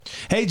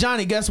Hey,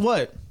 Johnny, guess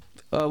what?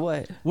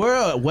 What? We're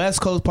a West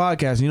Coast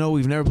podcast. You know what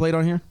we've never played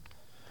on here?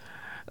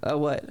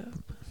 What?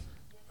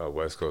 A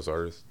West Coast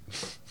artist.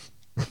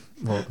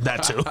 Well,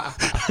 that too.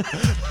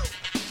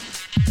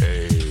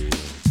 Hey.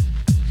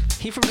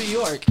 He from New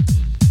York.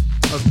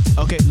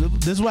 Okay,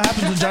 this is what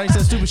happens when Johnny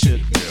says stupid shit.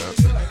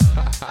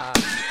 Yeah.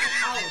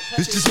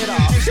 This just hit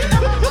off.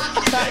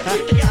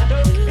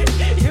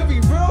 He'll be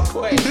real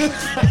quick.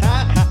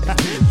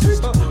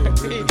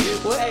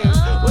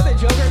 What did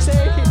Joker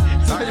say?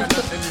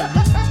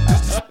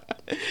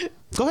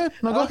 Go ahead.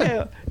 No, go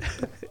ahead.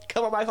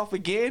 Cut my mic off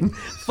again.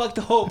 Fuck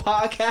the whole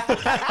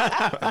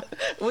podcast.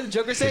 What did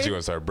Joker say? You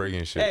gonna start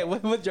breaking shit? Hey,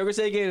 what did Joker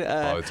say again?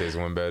 All it takes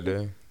one bad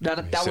day. No,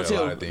 that one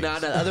too. No,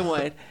 the other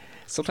one.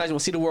 Sometimes you want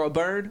to see the world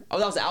burn. Oh,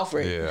 that was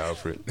Alfred. Yeah,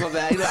 Alfred. My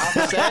bad. You know what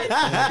Alfred said?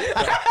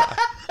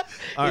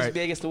 All It's right.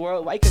 big against the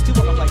world. Why you cut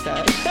Tupac off like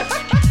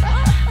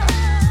that?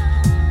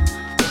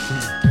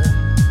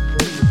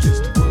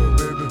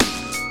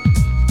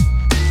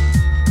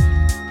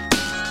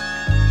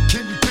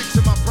 Can you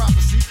picture my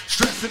prophecy?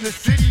 Stress in the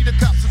city, the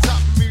cops on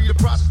top of me. The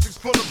project is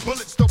full of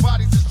bullets, no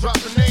bodies is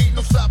dropping. They ain't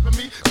no stopping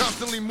me.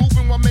 Constantly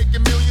moving while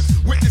making millions.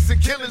 Witnessing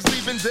killings,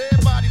 leaving dead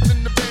bodies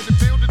in abandoned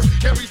buildings.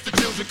 Carries the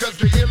children cause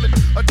they illin'.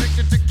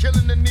 Addicted to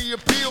killing and the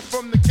appeal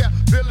from the cap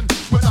villain.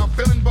 Without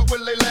feeling, but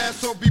will they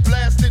last or be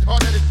blasted?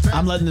 Hard-headed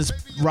I'm letting this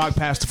rock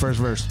past the first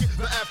verse.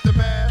 the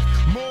aftermath.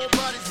 More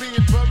bodies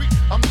being buried.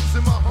 I'm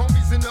losing my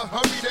homies in a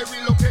hurry. They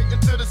relocating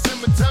to the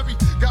cemetery.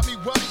 Got me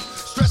worried.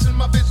 Stressing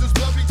my vision's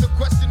blurry. The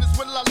question is,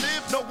 will I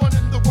live? No one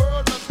in the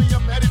world loves me.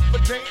 I'm headed for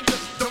danger.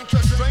 Don't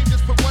trust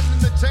strangers. Put one in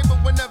the chamber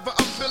whenever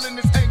I'm feeling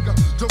this anger.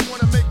 Don't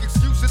wanna make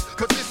excuses,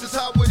 cause this is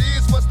how it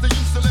is. What's the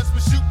use unless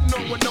we're shooting? No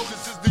one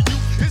notices the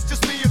youth. It's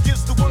just me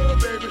against the world,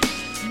 baby.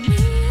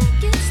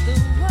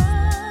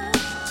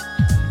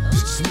 It's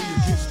just me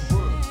against the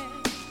world.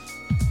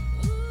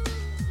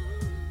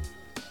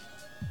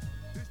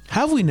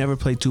 How have we never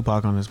played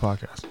Tupac on this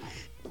podcast?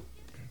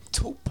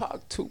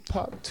 Tupac.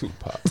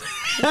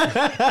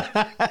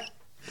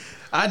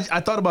 I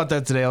thought about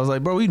that today. I was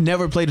like, bro, we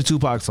never played a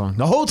Tupac song.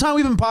 The whole time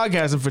we've been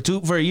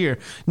podcasting for a year,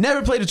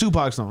 never played a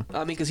Tupac song. I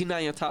mean, because he's not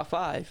in your top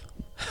 5.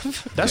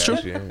 That's true.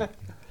 Yeah.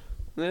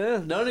 Yeah,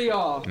 none of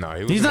y'all. No,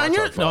 he was He's in not in my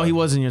your. top No, five. he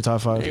was in your top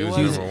 5. He was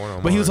number one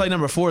on But he was mine. like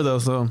number 4 though.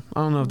 So I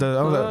don't know if that.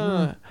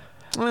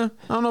 I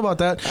don't know about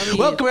that. I mean-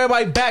 Welcome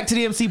everybody back to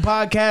the MC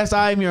Podcast.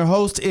 I am your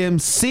host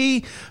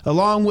MC.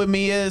 Along with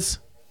me is.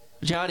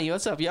 Johnny,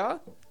 what's up, y'all?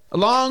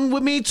 Along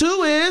with me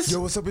too is. Yo,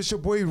 what's up? It's your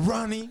boy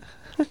Ronnie.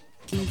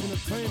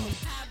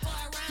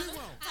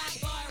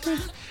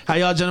 How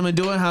y'all gentlemen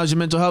doing? How's your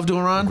mental health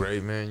doing, Ron?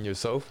 Great, man.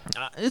 Yourself?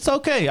 It's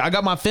okay. I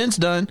got my fence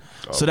done,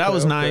 so that Okay,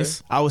 was okay.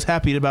 nice. I was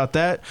happy about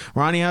that.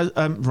 Ronnie,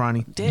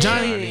 Damn.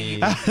 Johnny.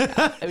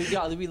 I mean,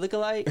 y'all, do we look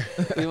alike?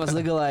 We must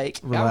look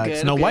alike. I'm Relax.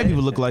 good. No, I'm white good.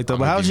 people look like that. I'm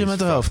But gonna how's give your you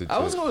mental health? something I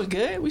was to- going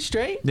good. We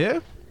straight? Yeah.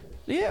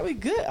 Yeah, we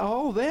good.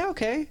 Oh, man,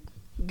 okay.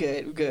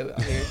 Good, we're good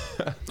out here.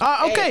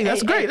 Okay, Hey,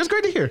 that's hey, great. hey. That's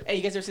great to hear. Hey,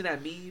 you guys ever seen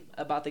that meme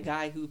about the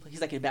guy who he's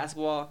like in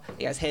basketball,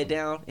 he has head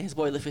down, and his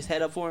boy lift his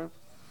head up for him?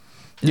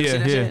 You ever seen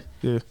that shit?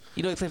 yeah.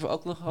 You know he played for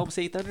Oklahoma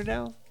City Thunder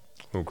now?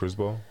 Who, Chris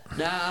Ball?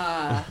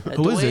 Nah,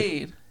 Who is it?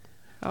 Dwayne.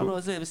 I don't know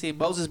his name. Let's see,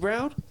 Moses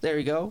Brown. There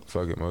we go,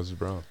 Fuck it, Moses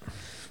Brown.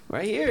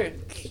 right here.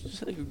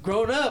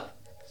 Grown up,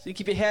 so you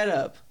keep your head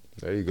up.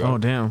 There you go. Oh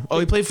damn. Oh,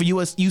 he played for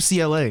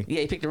UCLA.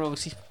 Yeah, you picked the wrong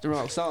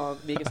song.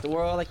 Me Against the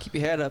World. Like keep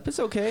your head up. It's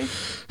okay.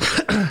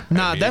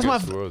 Nah, Me that's my.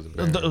 Against the World is a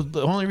banger.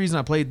 The only reason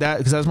I played that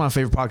because that's my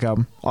favorite Pac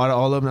album.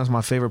 All of them. That's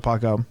my favorite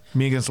Pac album.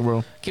 Me Against the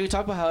World. Can we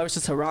talk about how ever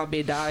since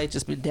Harambe died, it's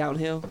just been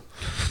downhill?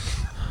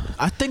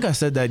 I think I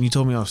said that and you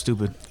told me I was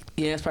stupid.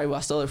 Yeah, that's probably where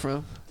I stole it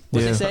from.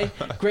 What Yeah. they say?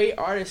 Great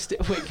artist.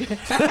 Wait, Great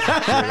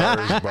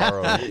artist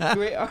borrowed.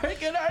 great art,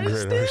 good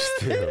artist. Great artist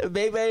still.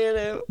 Baby,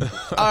 and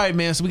All right,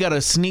 man. So we got a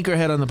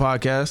sneakerhead on the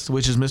podcast,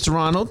 which is Mr.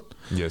 Ronald.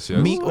 Yes,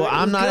 yes. Me, well,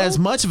 I'm not go. as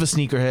much of a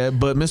sneakerhead,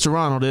 but Mr.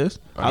 Ronald is.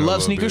 I I know a love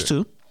little sneakers bit.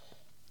 too.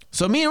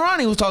 So me and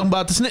Ronnie was talking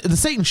about the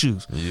Satan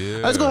shoes. Yeah.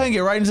 Let's go ahead and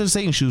get right into the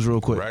Satan shoes real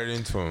quick. Right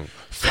into him.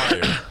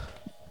 Fire.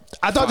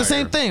 I thought the Fire.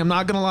 same thing. I'm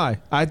not gonna lie.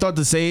 I thought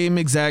the same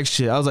exact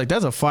shit. I was like,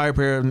 "That's a fire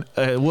pair."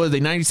 Of, what are they?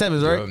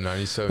 97s, right? Yup,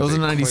 97s. Those are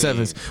They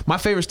 97s. clean. My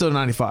favorite's still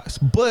 95s,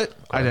 but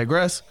I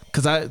digress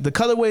because the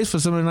colorways for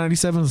some of the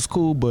 97s is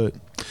cool, but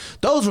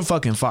those were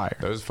fucking fire.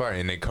 That was fire,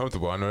 and they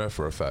comfortable. I know that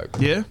for a fact.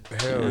 Yeah.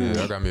 Hell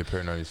yeah. I got me a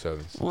pair of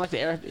 97s. I like the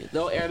Air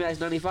Max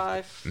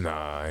 95. Nah,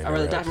 I ain't I'd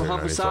rather never die had from a pair of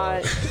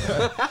homicide.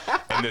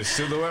 95s. And the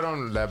silhouette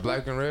on that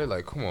black and red,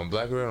 like, come on,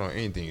 black and red on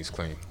anything is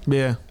clean.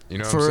 Yeah. You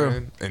know what For I'm real.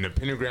 saying? And the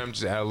pentagram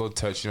just add a little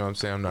touch, you know what I'm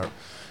saying? I'm not,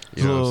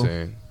 you know what I'm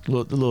saying? The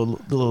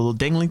little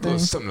dangling A little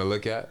thing. something to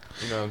look at,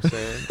 you know what I'm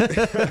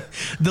saying?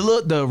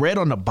 The red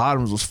on the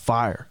bottoms was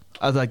fire.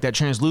 I was like that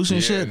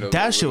translucent shit. and the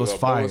That shit little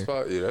was bow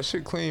fire. Yeah, that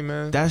shit clean,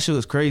 man. That shit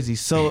was crazy.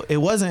 So it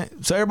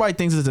wasn't. So everybody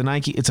thinks it's a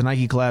Nike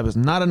collab. It's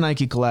not a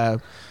Nike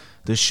collab.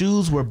 The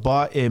shoes were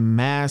bought in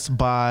mass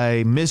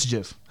by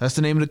Mischief. That's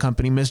the name of the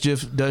company.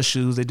 Mischief does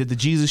shoes. They did the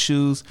Jesus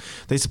shoes.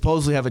 They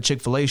supposedly have a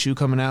Chick-fil-A shoe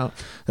coming out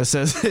that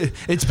says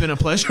 "It's been a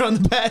pleasure" on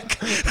the back.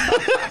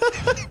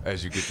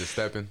 As you get to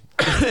stepping.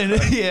 And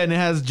it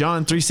has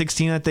John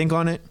 3:16, I think,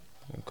 on it.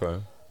 Okay.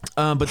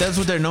 But that's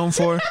what they're known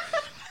for.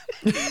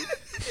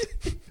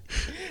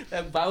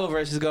 That Bible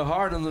verse is go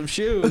hard on them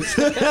shoes.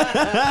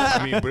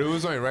 I mean, but it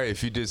was only right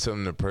if you did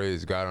something to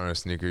praise God on a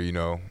sneaker, you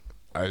know.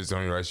 It's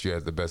only right you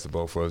had the best of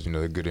both worlds, you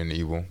know, the good and the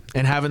evil.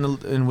 And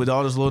and with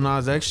all this Lil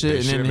Nas X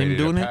shit, and then him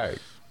doing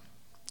it.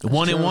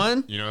 1 and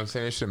 1. You know what I'm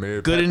saying? They should have made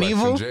it Good and like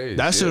evil.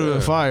 That should have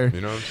been fire.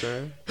 You know what I'm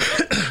saying?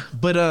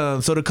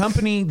 But so the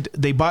company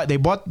they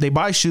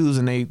buy shoes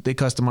and they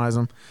customize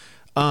them.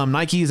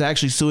 Nike is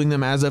actually suing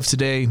them as of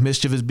today.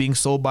 Mischief is being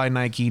sold by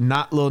Nike,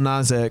 not Lil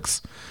Nas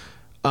X,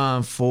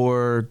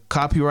 for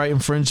copyright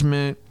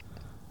infringement,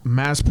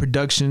 mass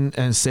production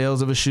and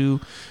sales of a shoe,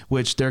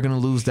 which they're gonna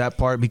lose that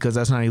part because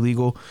that's not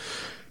illegal.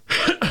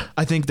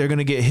 I think they're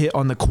gonna get hit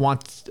on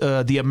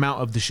the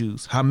amount of the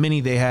shoes, how many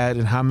they had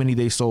and how many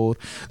they sold.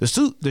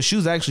 The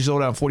shoes actually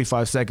sold out in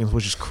 45 seconds,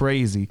 which is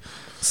crazy.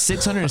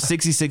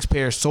 666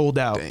 pairs sold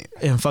out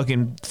in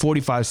fucking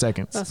 45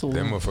 seconds. That's Them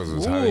motherfuckers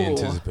was highly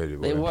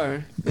anticipated. They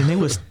were. And they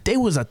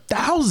was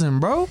 1,000,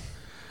 bro.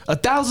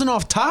 1,000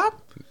 off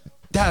top.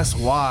 That's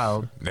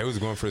wild. They was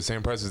going for the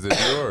same price as the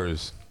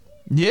Dior's.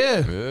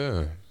 Yeah.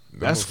 Yeah.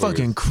 That's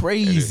fucking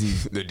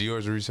crazy. The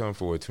Dior's are reselling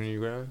for what, 20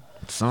 grand?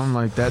 Something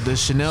like that. The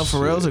Chanel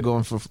Pharrells are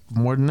going for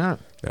more than that.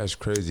 That's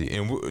crazy.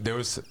 And there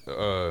was,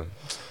 what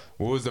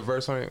was the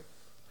verse on it?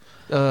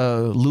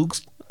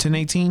 Luke's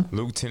 10:18.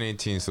 Luke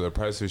 10:18. So the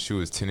price of the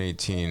shoe is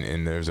 10:18,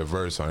 and there's a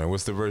verse on it.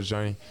 What's the verse,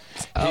 Johnny?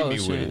 Hit me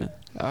with it.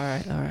 All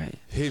right.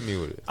 Hit me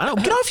with it. I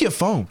don't get off your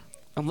phone.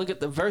 I'm looking at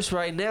the verse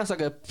right now so I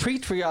can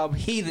preach for y'all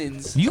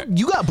heathens.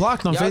 You got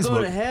blocked on Y'all Facebook.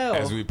 going to hell.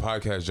 As we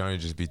podcast, Johnny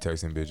just be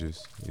texting bitches,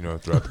 you know,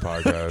 throughout the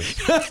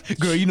podcast.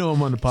 Girl, you know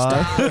I'm on the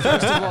pod.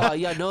 First of all,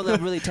 y'all know that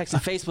I'm really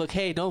texting Facebook.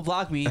 Hey, don't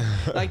block me.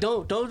 Like,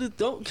 don't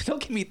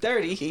give me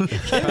 30.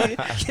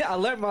 I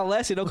learned my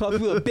lesson. Don't call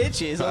people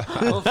bitches on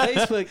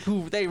Facebook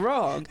who they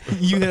wrong.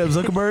 You hit up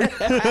Zuckerberg?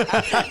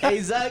 Hey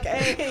Zuck,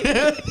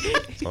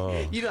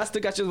 hey. You know I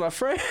still got you as my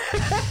friend.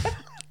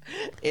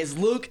 It's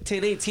Luke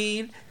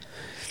 10:18.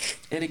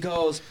 And it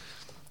goes,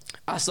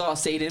 I saw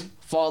Satan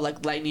fall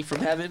like lightning from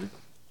heaven.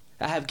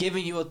 I have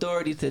given you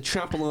authority to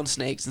trample on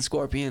snakes and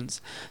scorpions,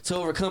 to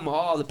overcome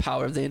all the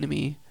power of the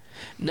enemy.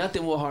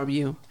 Nothing will harm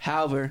you.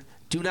 However,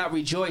 do not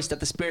rejoice that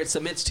the Spirit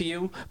submits to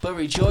you, but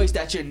rejoice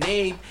that your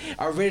name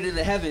are written in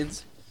the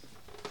heavens.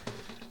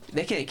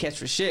 They can't catch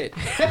for shit.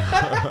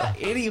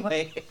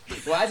 Anyway,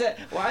 why is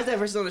that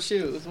verse on the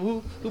shoes?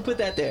 Who put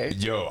that there?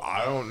 Yo,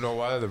 I don't know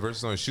why the verse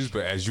is on the shoes,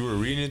 but as you were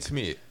reading it to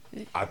me,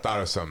 I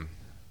thought of something.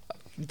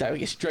 You thought we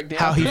get struck down?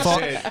 How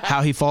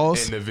he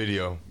falls? In the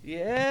video.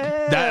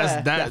 Yeah.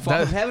 That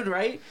fall from heaven,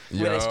 right?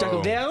 Where they struck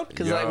him down?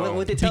 Because like,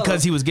 what they tell him?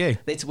 Because he was gay.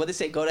 What they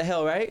say, go to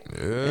hell, right?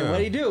 Yeah. And what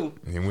did he do?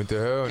 He went to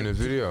hell in the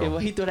video.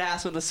 And he threw the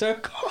ass on the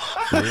circle.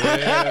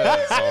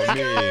 Yeah. Oh,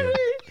 man.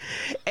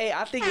 Hey,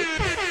 I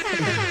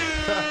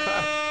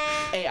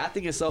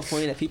think it's so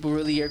funny that people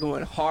really are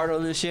going hard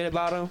on this shit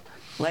about him.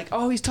 Like,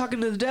 oh, he's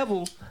talking to the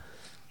devil.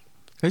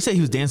 They say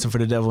he was dancing for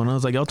the devil, and I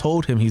was like, y'all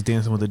told him he's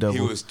dancing with the devil.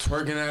 He was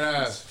twerking that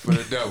ass for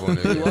the devil,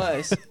 nigga. He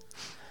was.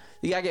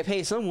 You gotta get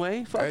paid some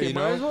way. Fuck it,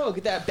 might as well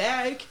get that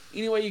bag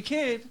any way you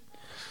can.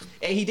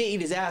 And he did eat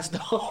his ass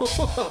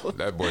though.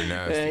 That boy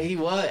nasty. He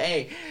was.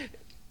 Hey,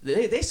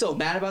 they so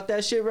mad about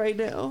that shit right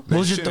now. What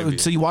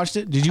was so you watched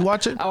it? Did you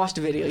watch it? I watched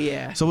the video.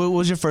 Yeah. So what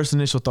was your first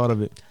initial thought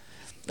of it?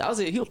 That was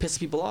it. He'll piss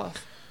people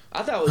off.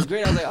 I thought it was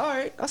great. I was like, all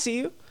right, I see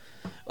you.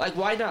 Like,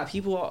 why not?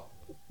 People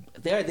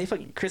they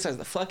fucking criticize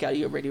the fuck out of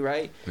you already,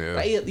 right? Yeah.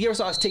 Like, you ever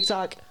saw his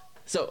TikTok?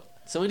 So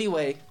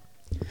anyway,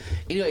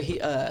 he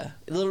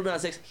Lil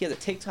Nas X, he has a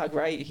TikTok,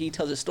 right? He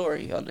tells a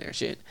story on there,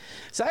 shit.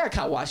 So I got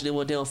caught watching it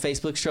one day on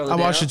Facebook, strolling. I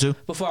watched it too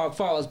before I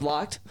was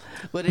blocked.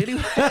 But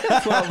anyway,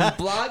 before I was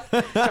blocked,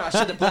 trying to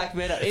shut the black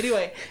man up.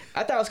 Anyway,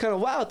 I thought it was kind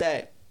of wild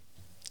that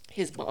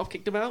his mom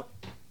kicked him out,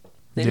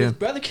 then his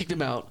brother kicked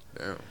him out,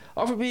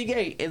 all for being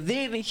gay, and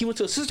then he went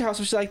to a sister house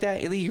or shit like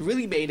that, and then he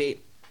really made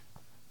it.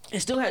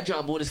 And still had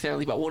drama with his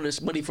family about wanting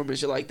his money from him and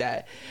shit like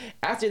that.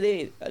 After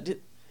they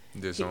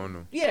disowned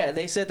him. Yeah,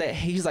 they said that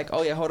he's like,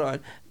 oh yeah, hold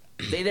on.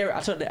 I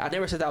never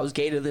said that I was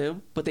gay to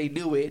them, but they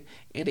knew it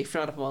and they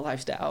frowned upon my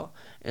lifestyle.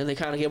 And they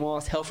kind of gave him all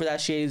his hell for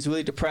that shit. He was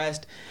really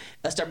depressed.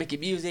 I started making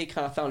music,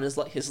 kind of found his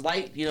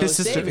light, you know. His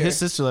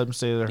sister let him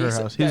stay at her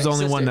house. He was the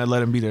only one that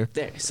let him be there.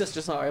 His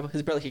sister, sorry,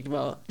 his brother kicked him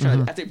out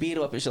after beating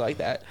him up and shit like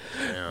that.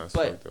 Yeah,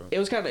 but it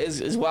was kind of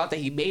it's wild that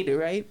he made it,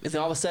 right? And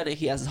then all of a sudden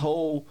he has his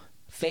whole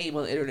fame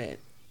on the internet.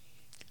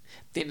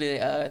 Then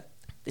they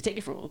take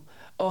it from him.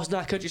 Oh, it's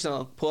not a country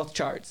song. Pull off the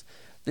charts.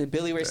 Then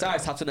Billy Ray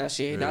Cyrus hops on that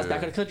shit. Now it's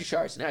back on the country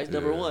charts. Now he's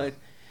number one.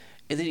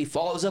 And then he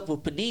follows up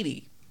with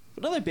Panini,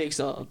 another big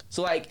song.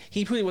 So like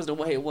he pretty wasn't a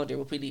one-hit wonder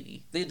with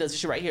Panini. Then he does this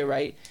shit right here,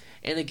 right?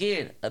 And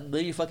again, 1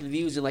 million fucking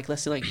views in like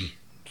less than like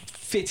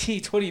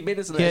 15, 20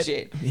 minutes of that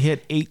shit. He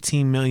had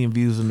 18 million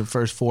views in the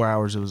first 4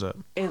 hours it was up.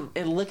 And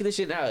look at this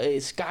shit now.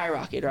 It's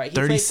skyrocketed, right?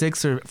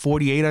 36 or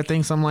 48, I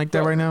think, something like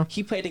that right now.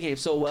 He played the game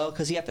so well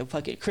because he got the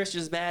fucking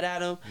Christians mad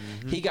at him.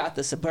 Mm-hmm. He got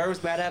the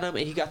suburbs mad at him.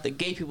 And he got the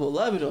gay people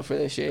loving him for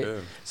this shit.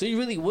 Yeah. So you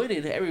really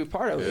winning every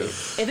part of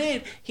it. And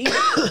then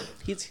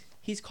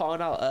he's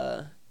calling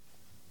out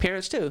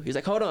parents too. He's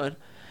like, hold on.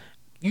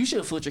 You should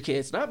influence your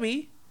kids, not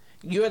me.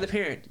 You're the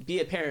parent. Be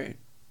a parent.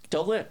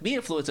 Don't let me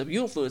influence them.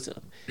 You influence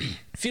them.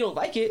 If you don't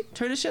like it,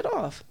 turn the shit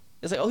off.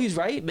 It's like, oh, he's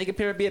right. Make a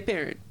parent be a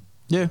parent.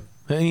 Yeah,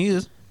 and he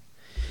is.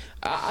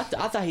 I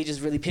thought he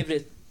just really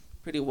pivoted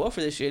pretty well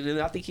for this shit,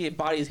 and I think he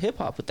embodies hip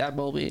hop with that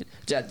moment.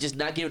 Just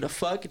not giving a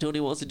fuck, doing what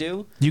he wants to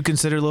do. You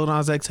consider Lil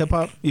Nas X hip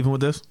hop, even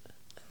with this?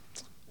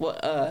 Well,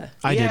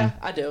 I didn't.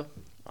 I do.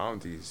 I don't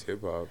think it's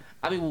hip hop.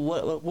 I mean,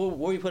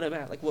 where you put him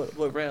at? Like,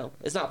 what realm?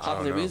 It's not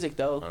popular music,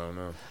 though. I don't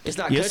know. It's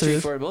not country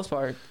for the most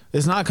part.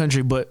 It's not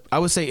country, but I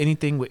would say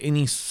anything with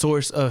any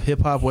source of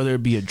hip hop, whether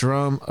it be a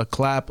drum, a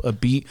clap, a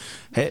beat,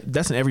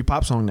 that's in every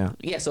pop song now.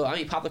 Yeah, so I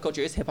mean, popular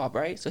culture is hip hop,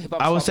 right? So hip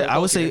hop.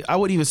 I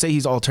would even say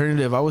he's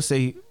alternative. I would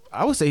say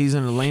he's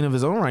in a lane of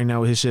his own right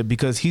now with his shit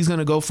because he's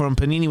gonna go from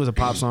Panini was a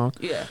pop song.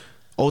 Yeah.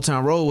 Old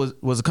Town Road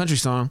was a country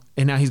song,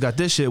 and now he's got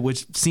this shit,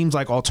 which seems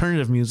like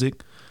alternative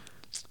music.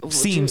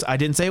 Seems. I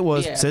didn't say it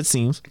was. Said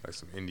seems. Like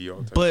some indie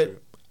alt but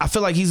shit. I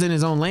feel like he's in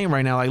his own lane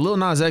right now. Like Lil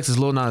Nas X is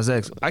Lil Nas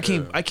X. I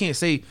can't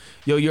say,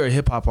 yo, you're a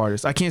hip hop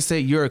artist. I can't say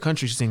you're a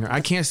country singer.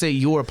 I can't say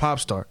you're a pop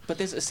star. But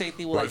there's the same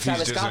thing with What like if he's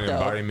Travis just Scott an though.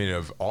 embodiment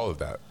of all of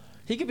that?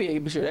 He could be a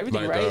mixture of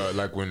everything, Like, right?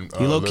 like when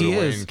He low-key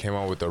Lil is. Wayne came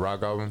out with the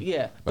rock album.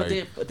 Yeah, but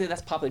Like- then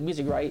that's popular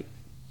music, right?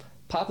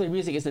 Popular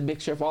music is a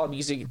mixture of all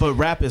music. But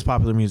rap is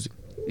popular music.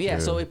 Yeah,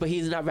 so but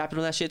he's not rapping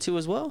on that shit too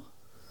as well.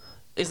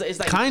 It's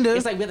like Kinda.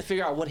 It's like we have to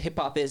figure out what hip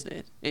hop is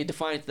then and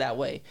define it that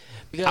way.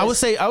 Because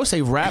I would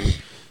say rap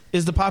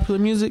is the popular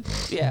music.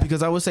 Yeah.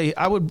 Because I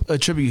would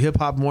attribute hip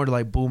hop more to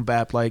like boom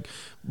bap, like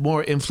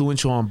more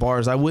influential on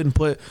bars. I wouldn't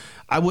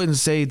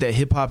say that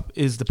hip hop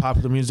is the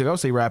popular music. I would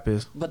say rap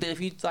is. But then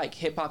if you like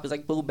hip hop is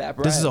like boom bap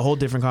rap. This is a whole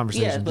different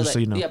conversation. Yeah, but just so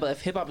you know. Yeah, but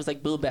if hip hop is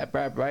like boom bap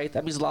rap, right?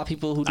 That means a lot of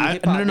people who do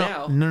hip hop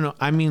now. No.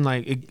 I mean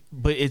like,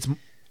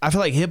 I feel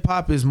like hip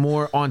hop is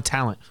more on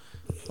talent.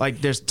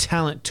 Like there's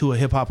talent to a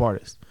hip hop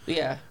artist.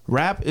 Yeah.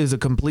 Rap is a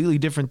completely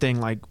different thing.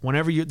 Like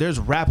whenever there's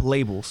rap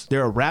labels,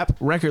 there are rap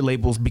record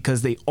labels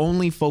because they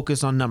only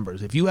focus on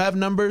numbers. If you have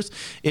numbers,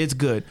 it's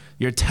good.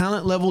 Your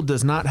talent level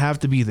does not have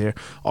to be there.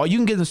 All you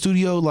can get in the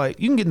studio,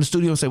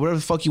 and say whatever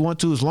the fuck you want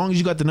to, as long as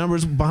you got the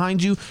numbers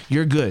behind you,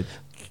 you're good.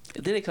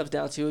 Then it comes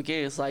down to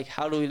again, it's like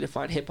how do we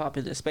define hip hop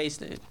in this space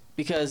then?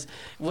 Because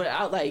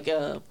without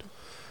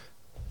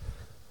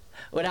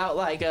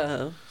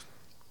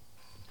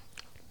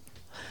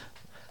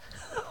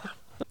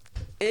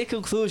in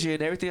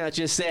conclusion, everything I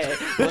just said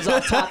was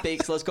off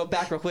topic. So let's go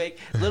back real quick.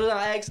 Lil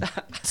Nas X.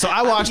 So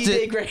I watched he it.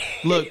 Did great.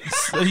 Look,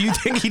 you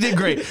think he did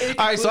great?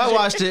 All right, so I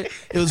watched it.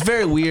 It was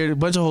very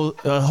weird.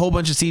 A whole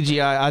bunch of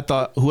CGI. I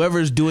thought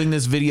whoever's doing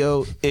this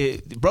video,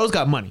 bro's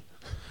got money.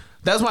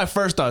 That's my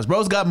first thoughts.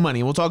 Bro's got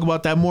money. We'll talk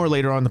about that more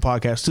later on in the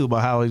podcast too,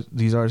 about how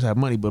these artists have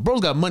money. But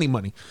bro's got money.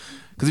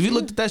 Because if you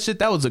looked at that shit,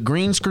 that was a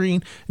green screen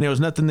and there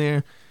was nothing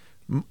there.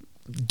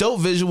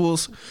 Dope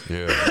visuals.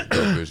 Yeah,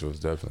 dope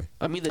visuals, definitely.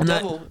 I mean, the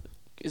devil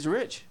is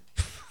rich.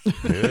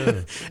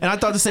 Yeah. And I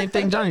thought the same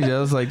thing Johnny did. I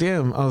was like,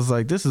 damn. I was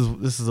like, this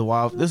is a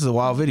wild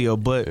video.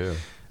 But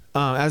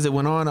as it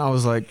went on, I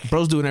was like,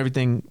 bro's doing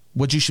everything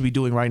what you should be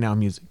doing right now in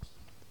music.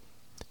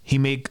 He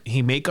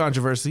made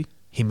controversy.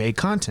 He made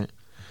content.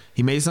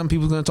 He made something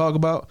people's gonna talk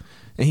about,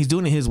 and he's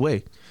doing it his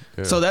way.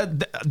 Yeah. So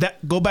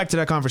that go back to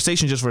that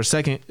conversation just for a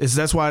second.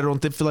 That's why I don't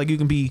feel like you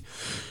can be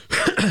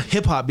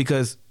hip hop,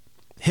 because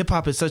hip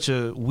hop is such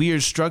a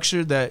weird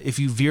structure that if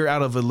you veer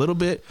out of a little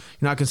bit,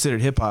 you're not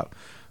considered hip hop.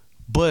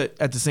 But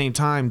at the same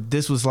time,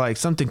 this was like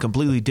something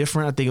completely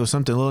different. I think it was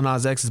something Lil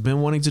Nas X has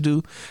been wanting to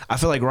do. I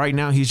feel like right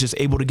now he's just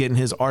able to get in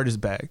his artist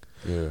bag.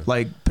 Yeah.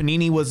 Like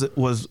Panini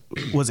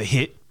was a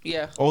hit.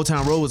 Yeah. Old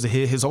Town Road was a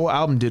hit. His whole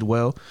album did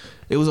well.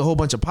 It was a whole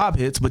bunch of pop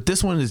hits, but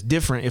this one is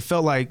different. It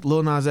felt like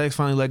Lil Nas X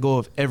finally let go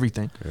of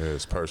everything. Yeah,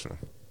 it's personal.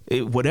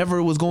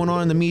 Whatever was going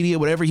on in the media,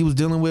 whatever he was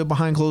dealing with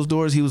behind closed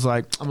doors, he was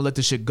like, I'm gonna let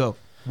this shit go.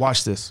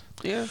 Watch this.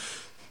 Yeah.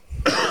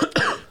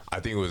 I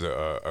think it was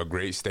a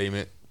great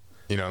statement.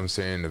 You know what I'm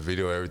saying? The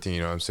video, everything,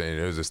 you know what I'm saying?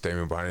 There was a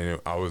statement behind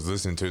it. I was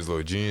listening to his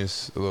little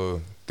Genius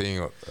little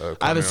thing.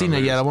 I haven't seen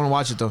that yet. I want to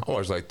watch it though. I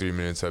watched like 3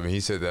 minutes of it.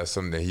 He said that's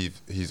something that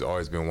he's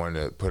always been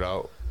wanting to put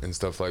out and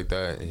stuff like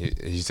that. And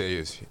he said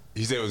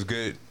it was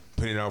good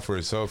putting it out for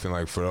himself and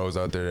like for those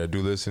out there that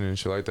do listen and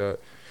shit like that.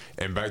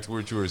 And back to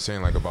what you were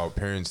saying, like about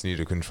parents need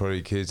to control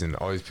their kids and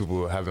all these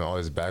people having all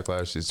this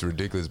backlash. It's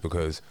ridiculous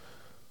because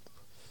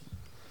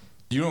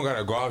you don't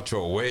gotta go out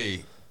your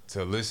way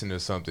to listen to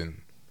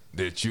something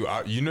that you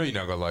know you're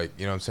not gonna like.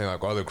 You know what I'm saying?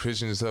 Like all the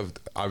Christians and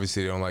stuff,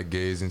 obviously they don't like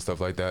gays and stuff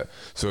like that.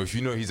 So if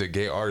you know he's a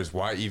gay artist,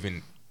 why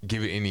even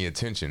give it any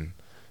attention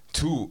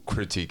to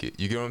critique it?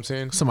 You get what I'm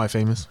saying? Somebody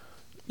famous.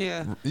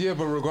 Yeah. Yeah,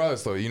 but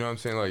regardless though, you know what I'm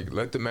saying? Like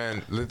let the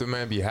man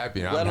be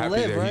happy. And Let him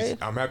live, right?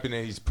 I'm happy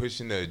that he's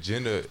pushing the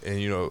agenda,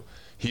 and you know,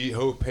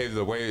 he'll pave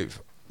the way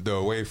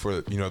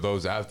for, you know,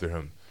 those after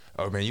him.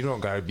 Oh man, you don't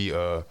gotta be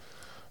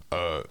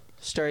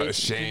straight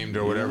ashamed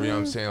or whatever, you know what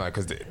I'm saying? Like,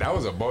 cause that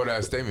was a bold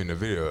ass statement in the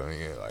video. I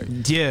mean,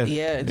 like,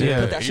 yeah,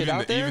 put that shit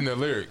out there. Even the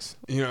lyrics,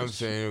 you know what I'm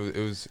saying? It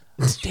was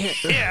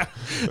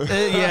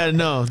yeah.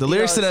 No, the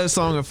lyrics to that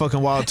song are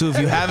fucking wild too. If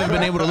you haven't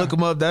been able to look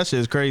them up, that shit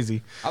is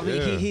crazy. I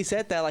mean, he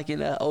said that like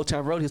in Old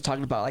Town Road, he was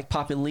talking about like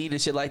popping lean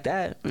and shit like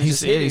that. He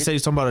said he's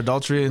talking about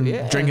adultery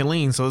and drinking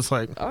lean, so it's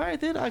like, all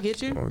right, then I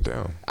get you. Oh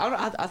damn.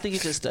 I think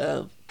it's just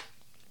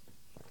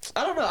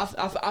I don't know.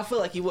 I feel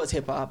like he was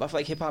hip hop. I feel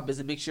like hip hop is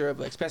a mixture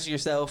of expressing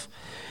yourself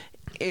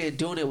and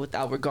doing it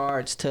without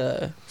regards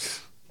to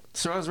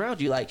surrounds around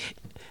you. Like,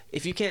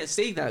 if you can't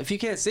sing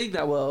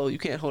that well, you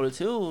can't hold a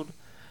tune.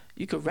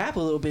 You could rap a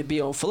little bit, be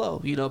on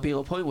flow, you know, be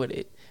on point with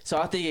it. So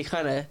I think it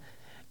kind of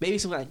maybe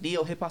something like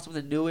neo hip hop,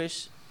 something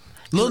newish.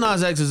 Lil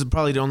Nas X is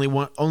probably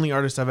the only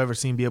artist I've ever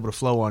seen be able to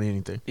flow on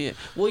anything. Yeah.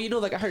 Well, you know,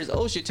 like I heard his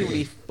old shit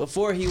too.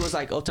 Before he was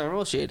like Old Town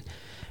Road shit,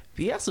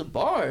 he had some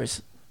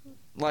bars.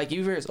 Like,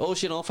 you hear his old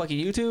shit on fucking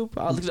YouTube?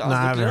 I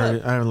haven't heard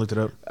it. I haven't looked it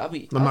up. I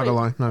mean, I'm not gonna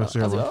lie. I was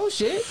like, oh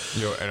shit.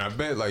 Yo, and I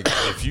bet like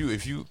if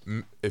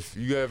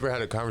you ever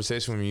had a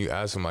conversation when you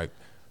asked him like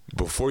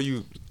before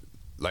you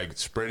like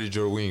spreaded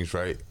your wings,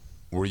 right?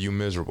 Were you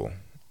miserable?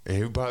 And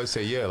he would probably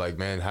say, yeah, like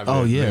man, having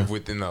to live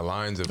within the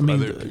lines of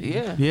other people.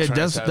 Yeah,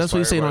 that's what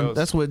he's saying on.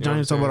 That's what Johnny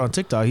was talking about on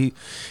TikTok. He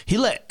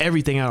let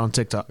everything out on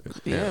TikTok.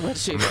 Yeah, but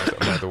shit. I'm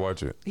gonna have to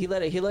watch it. He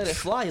let it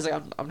fly. He's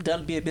like, I'm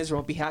done being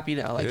miserable. I'll be happy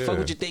now. Like, fuck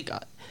what you think.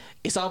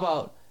 It's all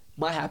about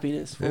my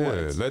happiness. For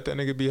once. Let that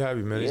nigga be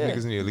happy, man. These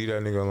niggas need to leave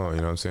that nigga alone. You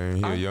know what I'm saying?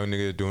 He a young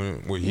nigga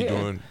doing what he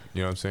doing.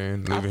 You know what I'm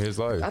saying? Living his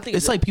life. I think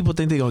it's like people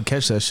think they gonna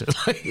catch that shit.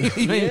 Like,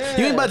 you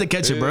ain't about to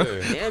catch it, bro.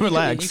 Yeah,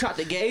 Relax. You caught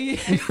the game.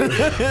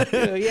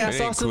 I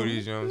saw some.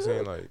 Cooties, you know what I'm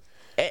saying? Like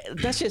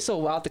that shit's so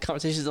wild. The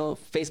conversations on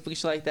Facebook and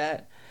shit like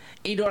that.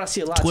 And you know what I see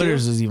a lot.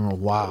 Twitter's too? Is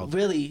even wild.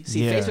 Really?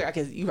 See,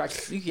 Facebook. You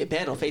can get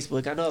banned on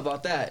Facebook. I know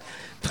about that.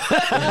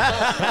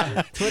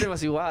 Twitter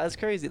must be wild. That's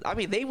crazy. I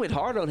mean, they went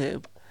hard on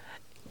him.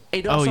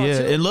 And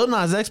and Lil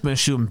Nas X been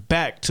shooting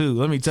back too.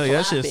 Let me tell you,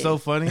 that shit is so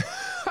funny.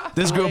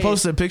 This girl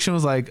posted a picture and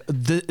was like,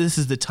 "This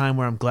is the time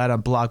where I'm glad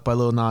I'm blocked by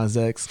Lil Nas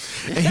X,"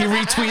 and he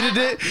retweeted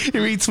it.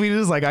 It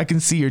was like, "I can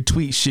see your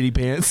tweet, shitty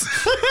pants."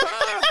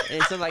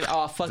 And so like,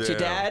 oh, fuck your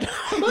dad.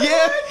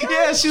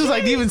 yeah. She was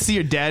like, "Do you even see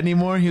your dad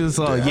anymore?" He was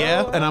like,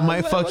 "Yeah, and I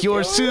might fuck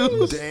yours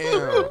too."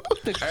 Damn.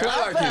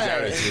 I like his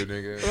attitude,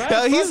 nigga.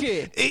 Right?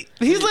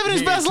 He's living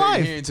his best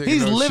life.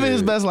 He's living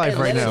his best life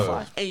right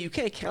now. And you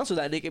can't cancel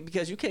that nigga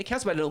because you can't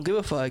cancel somebody that don't give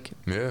a fuck.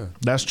 Yeah,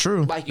 that's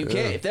true. Like you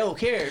can't. If they don't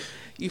care,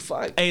 you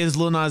fuck. Hey, is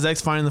Lil Nas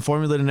X finding the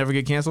formula to never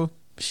get canceled?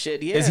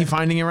 Shit, yeah. Is he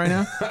finding it right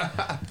now?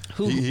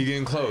 He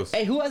getting close.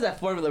 Hey, who has that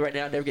formula right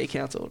now to never get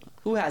canceled?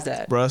 Who has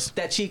that? Russ.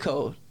 That cheat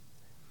code.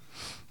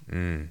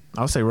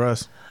 I'll say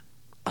Russ.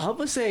 I'm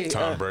gonna say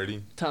Tom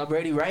Brady. Tom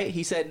Brady, right?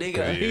 He said nigga.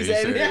 Yeah, he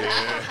said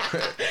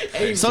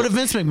Hey, so did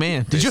Vince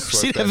McMahon. Did you ever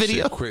see that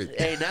video?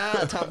 Hey, nah,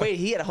 Tom Brady.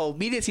 He had a whole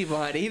media team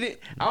behind it. He didn't.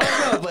 I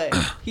don't know,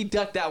 but he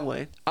ducked that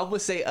one. I'm gonna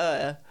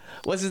say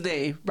what's his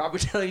name?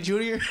 Robert Downey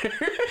Jr.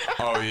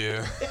 Oh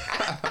yeah.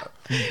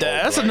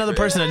 That's another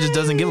person that just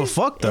doesn't give a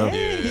fuck though.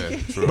 Yeah,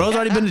 true. Bro's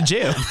already been to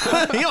jail.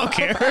 He don't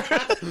care.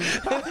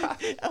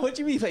 What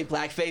you mean he played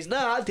blackface?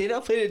 Nah, I did. I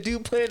played a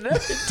dude playing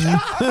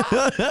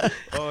that.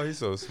 Oh, he's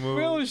so smooth.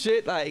 Real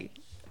shit. Like,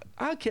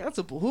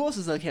 uncancelable. Who else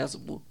is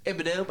uncancelable?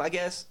 Eminem, I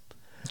guess.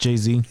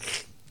 Jay-Z.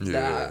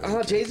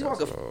 Yeah. Jay-Z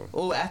walk.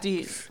 Oh, after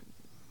he,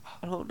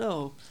 I don't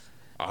know.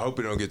 I hope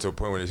it don't get to a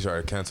point where they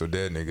start to cancel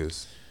dead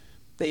niggas.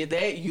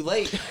 You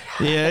late.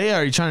 Yeah, they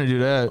already trying to do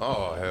that.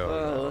 Oh hell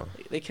no.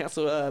 They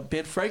canceled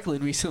Ben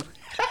Franklin recently.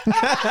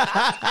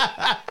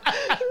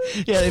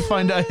 Yeah, they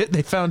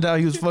found out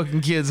he was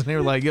fucking kids, and they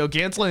were like, "Yo,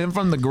 cancel him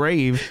from the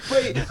grave."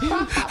 Wait,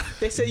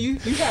 they say you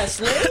had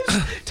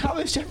slaves?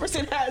 Thomas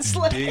Jefferson had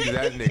slaves. Dig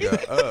that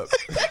nigga up.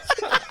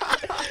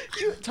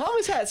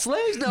 Thomas had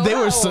slaves? No,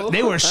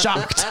 they were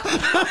shocked.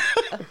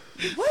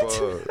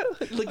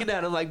 What? Looking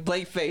at him like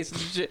blank face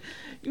and shit.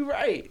 You're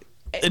right.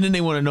 And then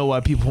they want to know why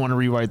people want to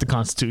rewrite the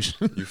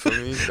Constitution. You feel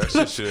me? That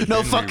shit should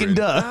no fucking rewritten.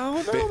 duh. I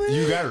don't know, man.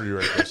 You gotta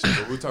rewrite that shit,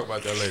 but we'll talk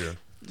about that later.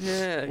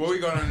 Yeah. What we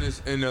got on this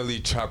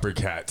NLE Chopper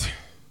Cat?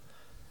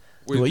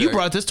 Well, you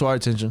brought this to our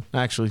attention,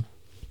 actually.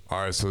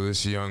 All right, so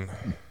this young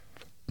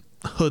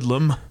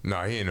hoodlum.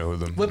 Nah, he ain't a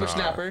hoodlum.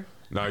 Whippersnapper.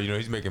 Nah, you know,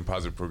 he's making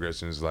positive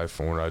progression in his life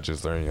from what I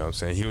just learned, you know what I'm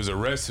saying? He was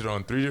arrested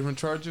on 3 different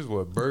charges.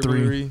 What?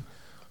 Burglary,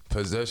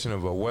 possession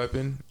of a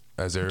weapon,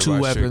 as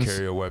everybody should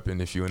carry a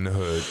weapon if you in the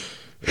hood.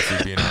 If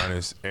you're being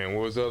honest. And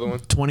what was the other one?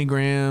 20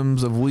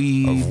 grams of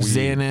weed,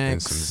 Xanax.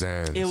 And some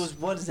Xans. It was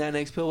one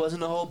Xanax pill.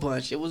 Wasn't a whole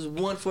bunch. It was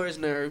one for his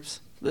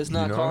nerves. Let's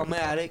not call him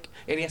addict.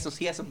 And he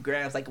has some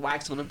grams, like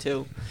wax on him,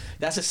 too.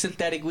 That's a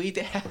synthetic weed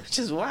they have.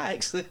 Just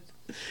wax.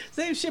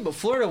 Same shit, but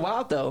Florida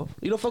wild, though.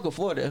 You don't fuck with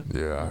Florida.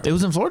 Yeah. It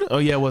was in Florida? Oh,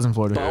 yeah, it was in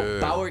Florida.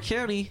 Yeah. Broward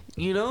County,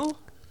 you know?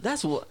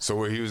 That's what. So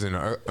where he was in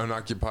an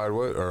unoccupied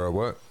what or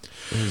what?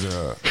 He was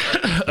in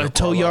A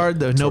tow yard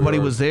that nobody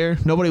was there.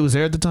 Nobody was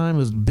there at the time.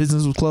 His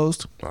business was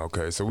closed.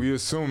 Okay, so we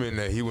assuming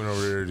that he went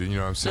over there to, you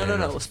know what I'm saying?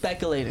 No.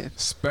 Speculating.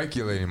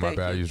 Speculating, my Thank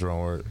bad, I you. used the wrong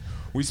word.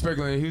 We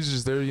speculating he was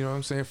just there, you know what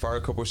I'm saying? Fire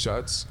a couple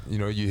shots. You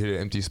know, you hit an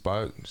empty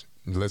spot,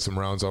 let some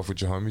rounds off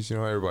with your homies. You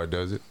know, everybody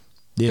does it.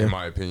 Yeah. In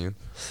my opinion.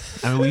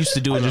 I mean, we used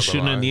to do it just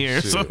I'm not shooting in the gonna lie.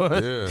 air. Shit.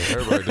 So Yeah,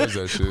 everybody does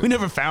that shit. we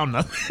never found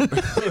nothing.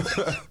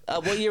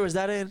 What year was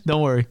that in?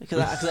 Don't worry. Because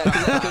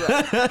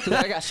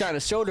I got shot in the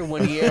shoulder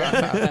one year.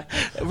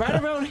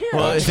 Right around here.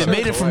 Well, if it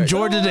made it from Correct.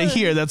 Georgia to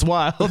here, that's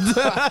wild.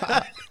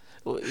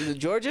 Is it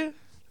Georgia?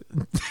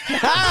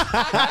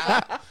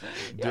 Damn.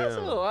 That's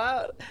so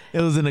wild.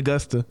 It was in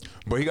Augusta.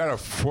 But he got a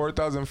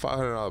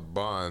 $4,500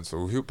 bond,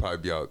 so he'll probably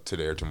be out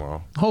today or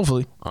tomorrow.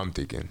 Hopefully. I'm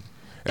thinking.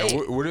 And Hey.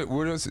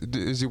 what else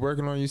is he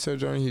working on? You said,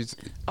 Johnny,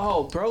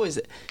 Oh, bro, he's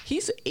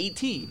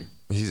 18.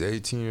 he's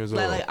 18 years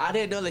old. Like I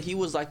didn't know that he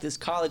was like this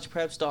college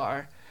prep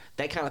star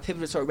that kind of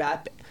pivoted toward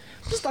rap.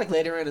 Just like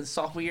later in his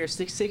sophomore year,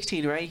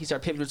 16, right? He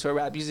started pivoting toward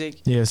rap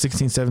music. Yeah,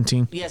 16,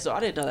 17. Yeah, so I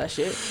didn't know that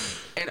shit.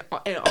 And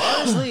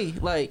honestly,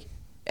 like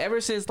ever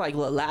since like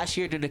last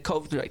year during the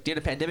COVID, like during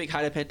the pandemic,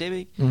 height of the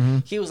pandemic,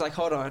 he was like,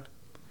 hold on.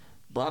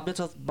 My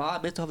mental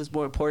health is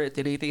more important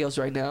than anything else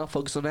right now.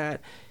 Focus on that.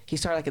 He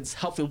started like his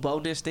health and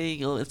wellness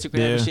thing on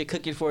Instagram and shit,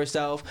 cooking for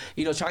himself.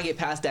 You know, trying to get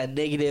past that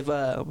negative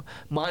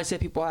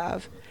mindset people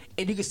have.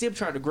 And you can see him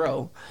trying to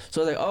grow.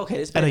 So like, okay,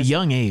 this At man a is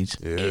young age.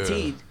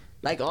 18.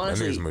 Like that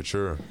honestly, nigga's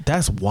mature.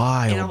 That's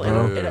wild, and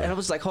bro. and I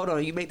was like, hold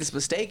on, you make this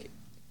mistake.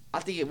 I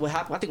think what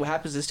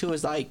happens is too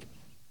is like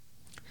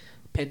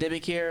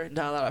pandemic here,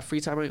 not a lot of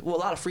free time. Well, a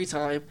lot of free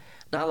time,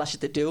 not a lot of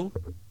shit to do.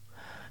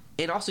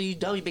 And also, you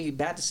making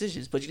bad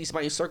decisions, but you need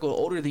somebody in your circle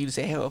older than you to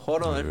say, hey,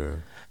 hold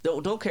on,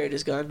 don't carry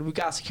this gun. We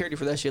got security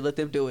for that shit. Let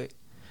them do it.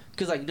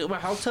 Because like, no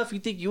matter how tough you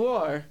think you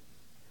are,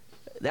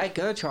 that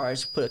gun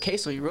charge put a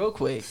case on you real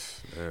quick,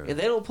 and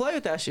they don't play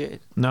with that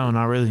shit. No,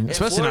 not really.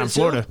 Especially not in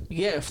Florida. Too.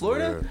 Yeah, in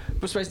Florida,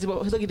 especially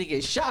looking to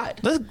get shot.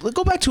 Let's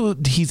go back to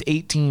he's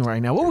 18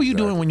 right now. What were you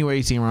doing when you were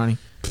 18, Ronnie?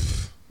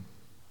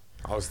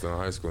 I was still in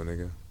high school,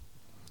 nigga.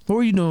 What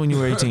were you doing when you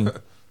were 18?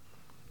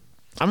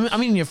 I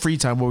mean, in your free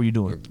time, what were you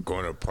doing?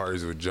 Going to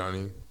parties with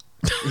Johnny.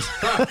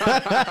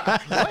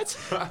 What?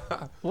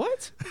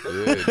 What?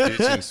 Yeah,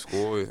 teaching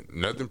school.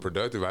 Nothing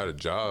productive. I had a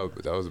job,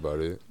 but that was about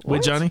it.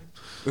 With Johnny?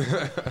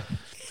 I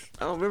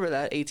don't remember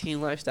that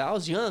 18 lifestyle. I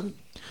was young.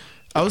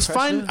 I was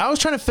trying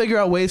to figure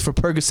out ways for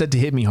Percocet to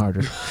hit me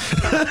harder.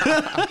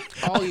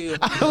 Oh, you.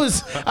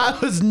 I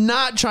was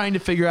not trying to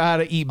figure out how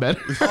to eat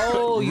better.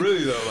 Oh, you.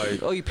 Really though,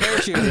 like, Oh, you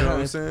parachuted. you know what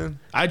I'm saying?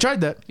 I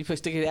tried that. You put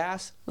stick in your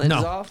ass.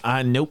 Lenses No, off.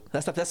 nope.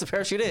 That's what a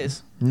parachute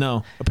is.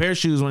 No, a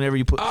parachute is whenever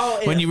you put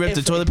when you rip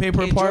the toilet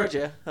paper in apart.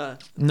 Georgia, huh?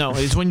 No,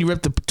 it's when you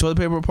rip the toilet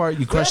paper apart.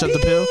 You crush up the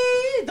pill.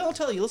 Don't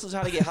tell you. Listen to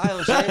how to get high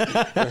on shit.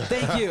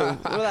 Thank you.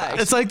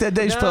 Relax. It's like that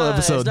Dave Chappelle Nah,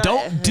 episode. it's not-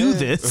 Don't do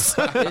this. It's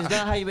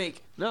not how you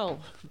make. No.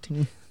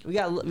 We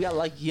got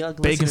like young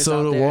Baking listeners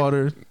out soda, there.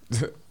 water.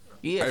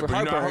 Yeah, Hey, for but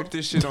you know, I heartburn. hope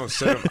this shit don't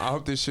set him. I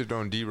hope this shit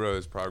don't derail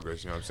his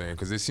progress. You know what I'm saying?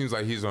 Because it seems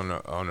like he's on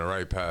the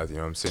right path. You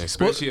know what I'm saying?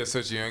 Especially at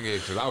such a young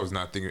age. Because I was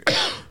not thinking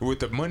with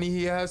the money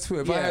he has too.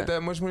 If I Yeah. had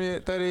that much money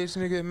at that age,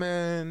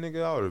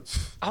 nigga, I would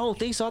have. I don't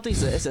think so. I think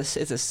it's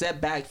a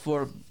setback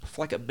for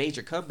like a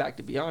major comeback.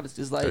 To be honest,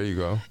 it's like There you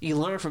go. You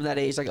learn from that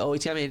age. Like, oh,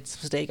 I made a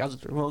mistake. I was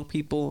with the wrong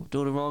people,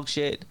 doing the wrong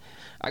shit.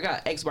 I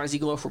got X, Y, and Z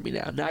going for me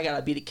now. Now I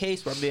gotta beat a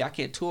case where maybe I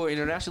can't tour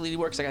internationally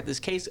anymore because I got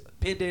this case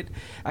pending.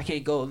 I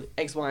can't go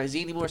X, Y, and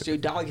Z anymore. So your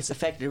dog gets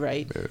affected,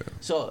 right? Yeah.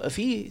 So if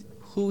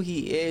who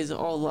he is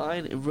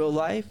online in real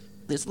life,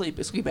 it's gonna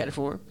be better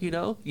for him. You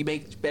know, you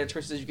make better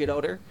choices as you get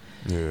older.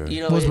 Yeah.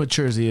 You know, What's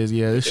mature as he is?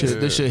 Yeah, this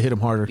should hit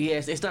him harder.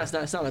 yeah, it's not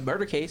a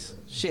murder case.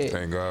 Shit,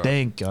 Thank God.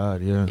 Thank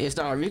God. Yeah. it's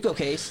not a RICO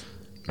case.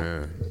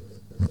 Yeah.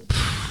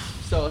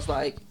 So it's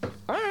like,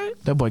 all right,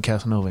 That boy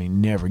Casanova ain't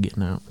never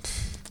getting out.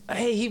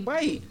 hey, he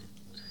might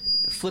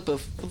flip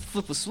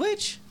a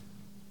switch.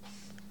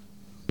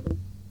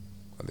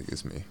 I think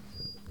it's me.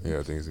 Yeah,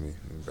 I think it's me.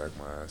 Let me back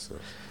my ass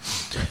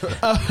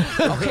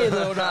up. Okay,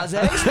 Lil Nas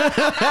X.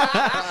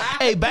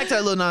 Hey, back to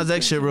that Lil Nas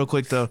X shit real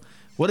quick though.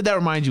 What did that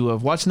remind you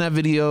of? Watching that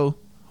video,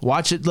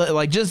 watch it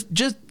like just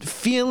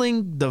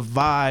feeling the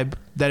vibe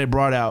that it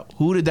brought out.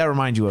 Who did that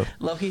remind you of?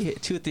 Low-key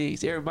hit two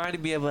things. It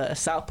reminded me of a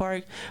South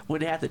Park when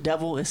they had the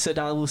devil and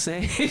Saddam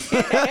Hussein.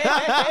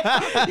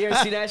 You ever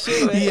see that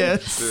shit? Man?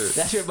 Yes.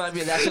 That shit reminded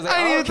me of that. Shit. I was like,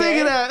 I didn't even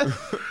think of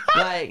that.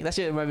 Like, that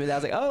shit reminded me of that. I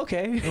was like, oh,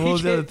 okay. What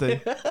was the other thing?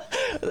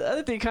 The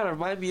other thing kind of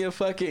reminded me of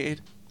fucking...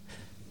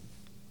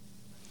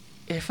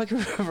 It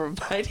fucking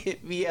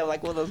reminded me of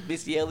like one of those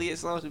Missy Elliott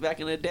songs back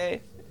in the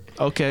day.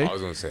 Okay. I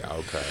was gonna say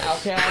Outkast.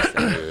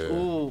 Outkast? Yeah.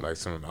 Ooh. Like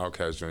some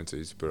Outkast joints that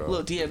used to put out.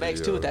 Little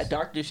DMX too with videos. that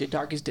darkness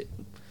shit.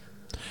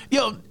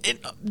 Yo,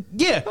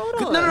 yeah.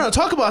 Hold No. on.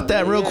 Talk about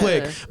that real Yeah.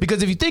 quick.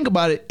 Because if you think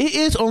about it, it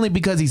is only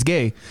because he's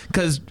gay.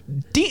 Because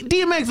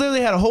DMX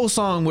literally had a whole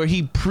song where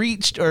he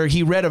preached or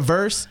he read a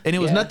verse, and it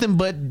was Yeah. nothing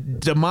but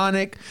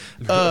demonic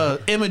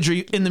imagery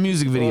in the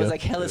music It video. was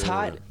like hell is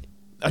hot.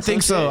 I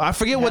think so. I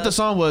forget what the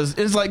song was.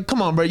 It's like,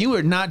 come on, bro. You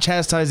were not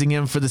chastising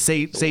him for the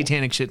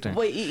satanic shit thing.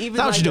 Wait, even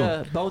That's like what you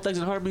doing. Bone Thugs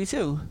and Harmony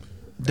too.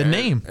 The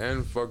name.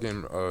 And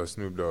fucking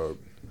Snoop Dogg.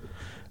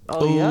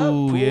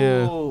 Oh, Ooh, yep.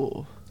 yeah.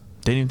 Ooh.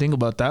 Didn't even think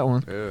about that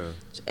one. Yeah.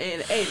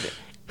 And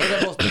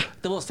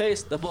the most famous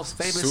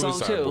song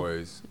Suicide too.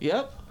 Boys.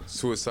 Yep.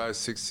 Suicide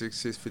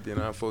 666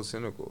 59 full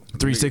cynical.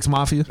 3-6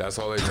 Mafia. That's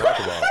all they talk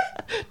about.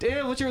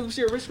 Damn, what's your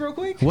list real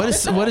quick? What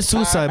is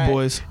Suicide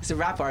Boys? It's a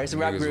rap art. It's a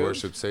rap Niggas group.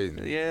 worship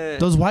Satan. Yeah.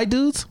 Those white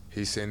dudes?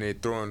 He's saying they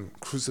throwing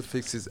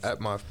crucifixes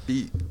at my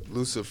feet.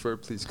 Lucifer,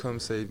 please come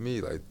save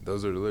me. Like,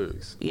 those are the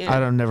lyrics. Yeah.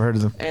 I've never heard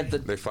of them. And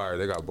They fire.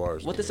 They got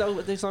bars. what the nigga. song?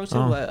 What the song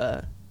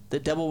too? The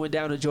devil went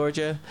down to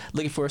Georgia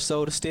looking for a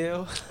soul to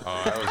steal.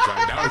 Oh, that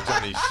was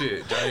Johnny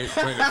shit. Johnny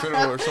playing the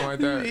fiddle or something like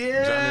that.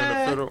 Yeah. Johnny on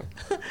the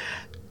fiddle.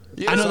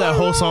 Yeah, I know that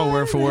whole song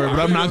word for word, but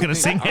I'm not gonna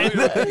sing I it.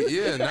 really don't think,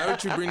 yeah, now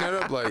that you bring that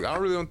up, like I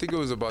really don't think it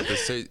was about the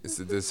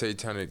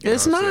satanic. You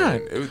It's know what I'm not.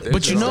 saying? They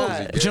But just you know,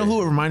 thought it was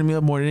who it reminded me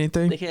of more than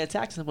anything? They can't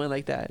attack someone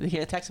like that. They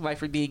can't attack somebody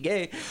for being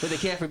gay, but they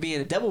can't for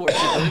being a devil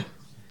worshiper.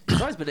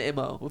 It's always been an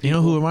MO. with You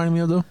know who it people. reminded me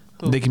of though?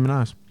 Who? Nicki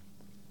Minaj.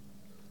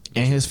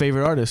 And his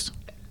favorite artist,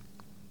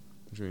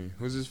 What you mean?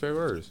 Who's his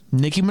favorite artist?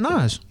 Nicki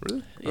Minaj.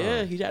 Really?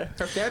 Yeah, he got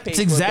her fan page.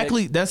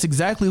 That's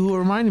exactly who it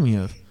reminded me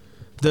of.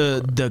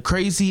 The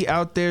crazy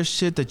out there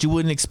shit that you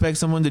wouldn't expect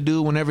someone to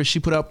do whenever she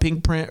put out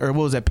Pink Print or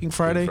what was that, Pink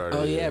Friday?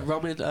 Oh yeah,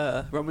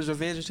 Roman's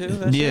Revenge too.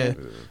 Yeah.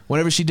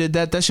 Whenever she did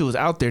that shit was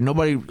out there.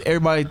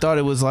 Everybody thought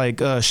it was like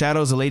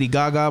Shadows of Lady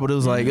Gaga, but it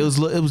was like it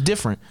was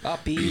different.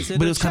 Peas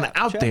But it was kinda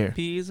out there.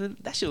 Peas and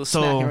that shit was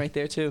So- smacking right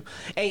there too.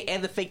 Hey,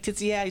 and the fake tits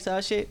he had, you saw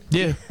that shit?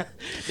 Yeah.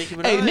 Nicki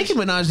Minaj. Hey, Nicki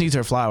Minaj needs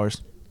her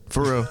flowers.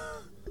 For real.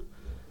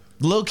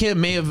 Lil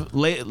Kim,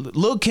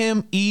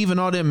 Eve, and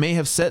all them may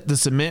have set the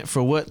cement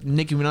for what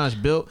Nicki Minaj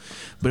built,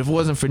 but if it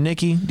wasn't for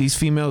Nicki, these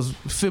female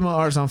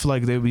artists, I don't feel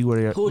like they'd be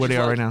where they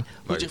are right now.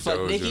 Would you fuck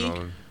Doja, Nicki? you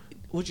know?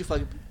 Would you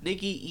fuck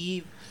Nicki,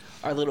 Eve,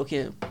 or Lil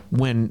Kim?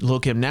 When Lil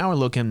Kim now or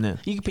Lil Kim then?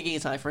 You can pick any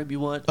time frame you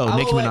want. Oh, I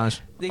Nicki would Minaj.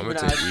 Nicki I'm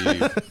gonna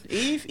Minaj. take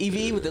Eve,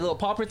 Eve with the little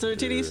paw prints on her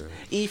titties.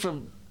 Yeah.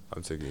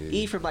 I'm taking Eve.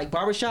 Eve from like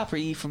barbershop or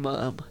Eve from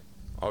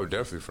Oh,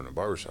 definitely from the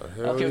barbershop.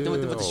 Hell Okay,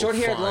 with the yeah. short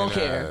hair and long fine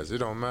hair. ass. It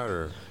don't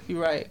matter.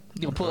 You right.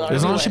 You can pull it out.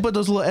 As long as everywhere. she put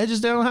those little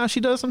edges down, how she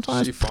does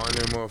sometimes. She fine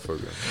that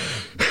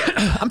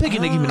motherfucker. I'm picking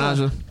Nicki Minaj.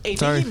 though. Hey,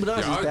 Sorry. Nicki Minaj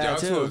is Y'all bad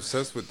too too.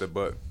 obsessed with the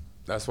butt.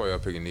 That's why y'all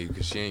picking Nicki,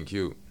 because she ain't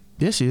cute.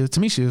 Yeah, she is. To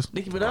me, she is.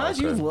 Nicki Minaj,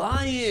 Okay. you She not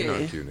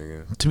lying. cute,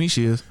 nigga. To me,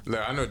 she is. Look,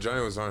 I know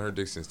Johnny was on her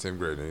dick since 10th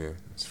grade, nigga.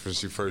 When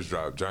she first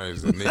dropped, Johnny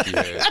was the Nicki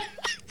head.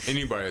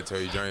 Anybody will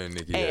tell you Johnny and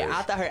Nicki Hey, head.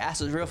 I thought her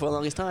ass was real for the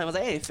longest time. I was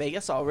like, hey, fake.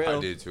 That's all real.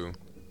 I did too.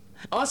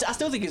 Honestly, I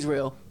still think it's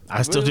real.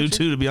 I still do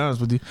too, to be honest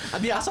with you. I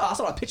mean, I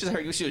saw pictures of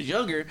her when she was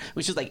younger,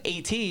 when she was like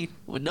 18,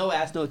 with no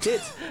ass, no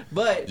tits.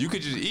 But You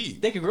could just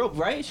eat. they can grow up,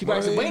 right? She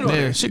probably Well, some weight on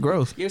Yeah, her. shit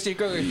gross. You ever see her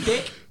grow her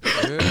thick?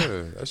 Yeah,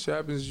 that shit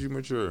happens as you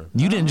mature.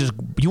 You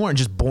weren't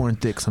just born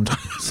thick sometimes.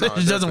 No, it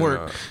just doesn't definitely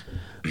work. not.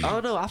 I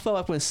don't know. I felt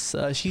like when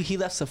she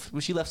left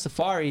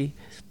Safari,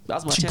 that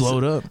was my She chance.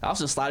 glowed up. I was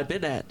just slide up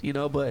in that,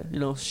 but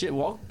shit.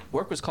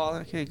 Work was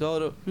calling. I can't go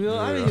to. I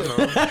Yeah, mean, I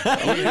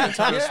know. We ain't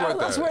trying to yeah, sweat I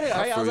that. swear to God,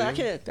 I was feel like, I you.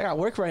 can't. I got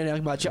work right now.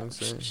 My job, I'm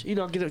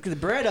saying. get the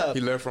bread up.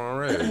 He left her on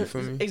red. You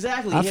feel me?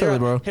 Exactly. I Hit feel her it,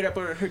 bro. up- Hit her up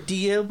on her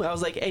DM. I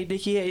was like, hey,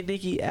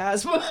 Nikki,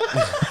 asthma.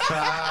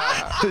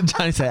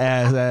 Johnny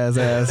said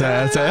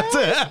ass.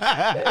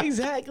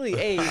 Exactly.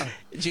 Hey,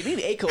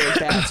 Janine Aiko is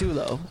bad too,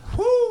 though.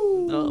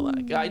 Oh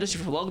my God. You know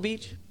she's from Long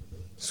Beach?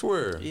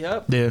 Swear.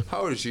 Yep. Yeah.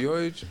 How old is she? Your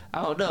age?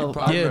 I don't know.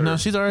 probably- Yeah, better. no,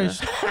 she's alright.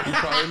 You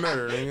probably met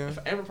her, nigga.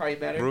 Emma probably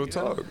better. Real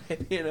talk.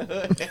 In the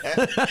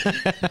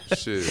hood.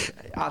 Shit.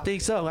 I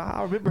think so.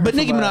 I remember her But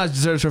Nicki from, Minaj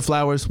deserves her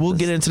flowers. We'll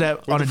get into that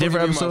on the a fuck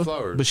different you mean by episode.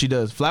 flowers? But she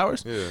does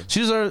flowers. Yeah. She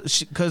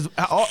deserves because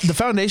the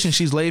foundation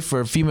she's laid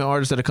for female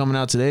artists that are coming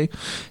out today.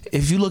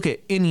 If you look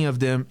at any of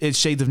them, it's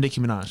shades of Nicki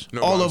Minaj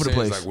No, all what I'm over the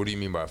saying is, place. Like, what do you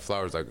mean by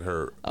flowers? Like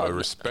her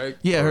respect?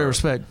 Yeah, her Or-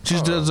 respect. She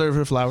deserves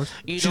her flowers.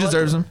 You She know what,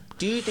 deserves though? them.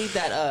 Do you think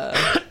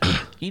that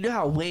you know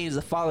how Wayne's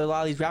the father of a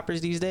lot of these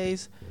rappers these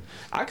days?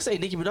 I could say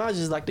Nicki Minaj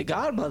is like the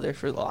godmother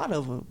for a lot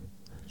of them.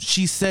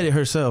 She said it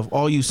herself.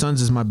 All you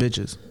sons is my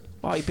bitches.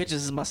 All you bitches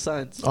is my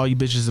sons. All you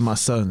bitches is my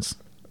sons.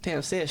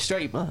 Damn, say it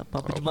straight, my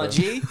Okay.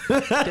 G.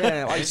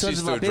 Damn, all you And sons she's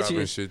is my still dropping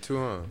bitches. shit too,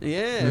 huh?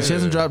 Yeah. She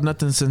hasn't dropped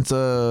nothing since.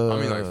 I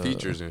mean, like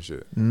features and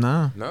shit.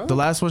 Nah. No? The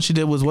last one she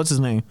did was what's his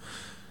name?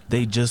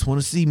 They just want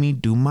to see me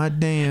do my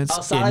dance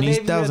Outside, in these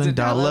baby, with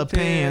the $1,000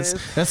 pants.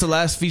 pants. That's the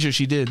last feature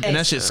she did, Hey, and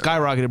that shit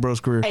skyrocketed bro's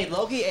career. Hey,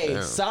 Loki, hey,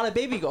 Damn. Sonic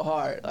Baby go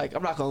hard. Like,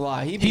 I'm not gonna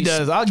lie. He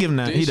does. I'll give him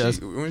that. He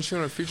does. When she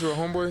on a feature with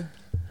Homeboy?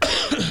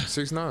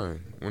 6ix9ine.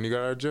 When he got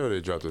out of jail,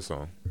 they dropped the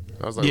song.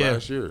 That was like Yeah.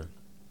 last year.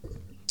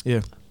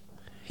 Yeah.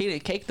 He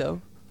didn't cake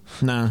though.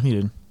 Nah, he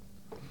didn't.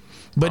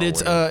 But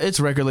Oh, it's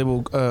record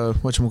label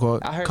whatchamacallit,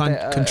 I heard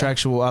that,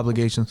 contractual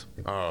obligations.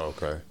 Oh,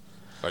 okay.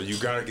 Like, you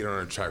gotta get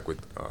on a track with.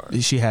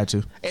 She had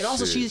to. And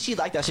also, Shit. she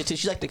liked that shit too.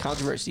 She liked the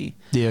controversy.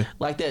 Yeah.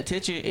 Like the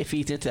attention, it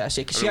feeds into that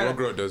shit. Cause I she mean, got what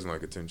girl doesn't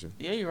like attention?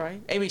 yeah, you're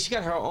right. I mean, she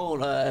got her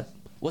own.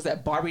 What's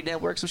that Barbie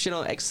network? Some shit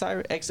on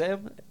Sirius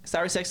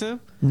XM.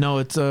 No,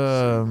 it's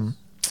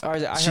Or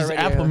is it She's iHeartRadio?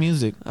 Apple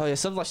Music. Oh yeah,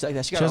 something like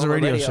that. She got She has her a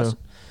own radio radios. show.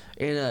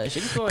 And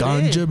she's going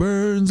Ganja in.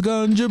 burns,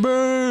 ganja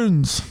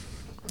burns.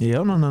 Yeah, I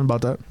don't know nothing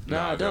about that. No,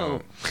 I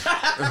don't.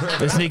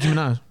 It's Nicki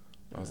Minaj.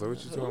 I was like,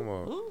 what you talking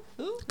about?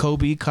 Ooh.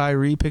 Kobe,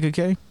 Kyrie, pick a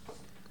K.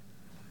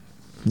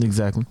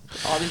 Exactly.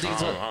 All these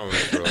niggas want. I don't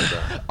feel like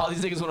that. All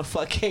these niggas want to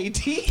fuck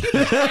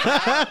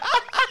KD.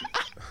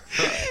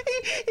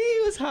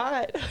 he was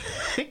hot.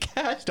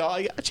 Gosh,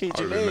 dog, you gotta change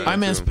your I name. remember. I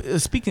mean,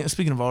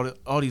 speaking of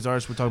all these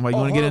artists we're talking about, you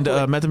Oh, want to get hold on, into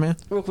quick. Method Man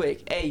Real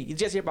quick, hey, you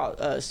just hear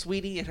about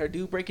Sweetie and her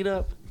dude breaking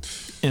up?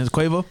 and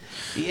Quavo?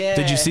 Yeah.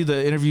 Did you see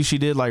the interview she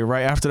did like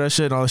right after that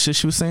shit and all the shit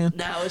she was saying?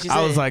 Nah, what she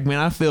I was said? like, man,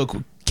 I feel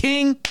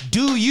King,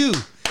 do you.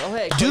 Go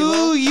ahead,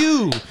 Do Quavo.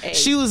 you? Hey.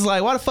 She was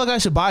like, why the fuck I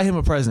should buy him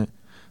a present?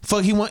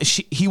 Fuck, he wants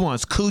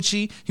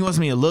coochie. He wants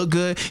me to look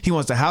good. He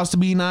wants the house to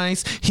be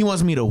nice. He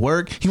wants me to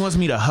work. He wants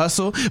me to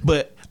hustle.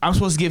 But I'm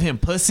supposed to give him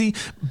pussy?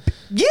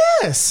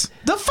 Yes.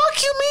 The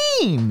fuck you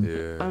mean?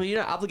 Yeah. I mean, you're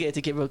not obligated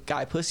to give a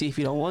guy pussy if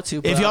you don't want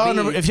to. But If y'all I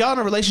mean, in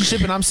a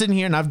relationship and I'm sitting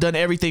here and I've done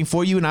everything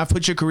for you and I've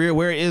put your career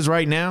where it is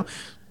right now,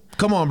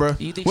 come on, bro.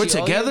 you think We're she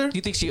owe together.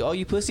 You think she owe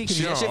you pussy? Cause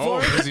She you did don't shit for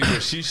own her? pussy,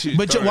 but she should.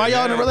 But throw why it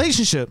y'all in a down.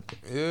 relationship?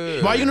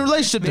 Yeah. Why you in a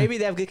relationship? then? Maybe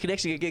they have good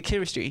connection and good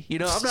chemistry. You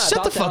know, I'm not. Shut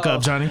about the fuck that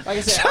up, Johnny. Like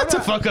I said, Shut I'm the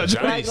not- fuck up,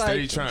 Johnny. Johnny Like-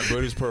 steady trying to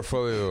build his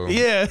portfolio.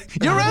 Yeah,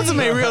 your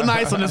resume real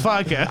nice on this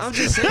podcast. I'm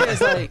just saying,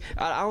 it's like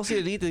I don't see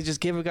the need to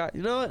just give a guy.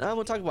 You know what? I'm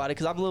gonna talk about it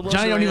because I'm a little.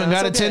 Johnny don't even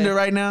got a Tinder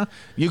right now.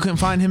 You can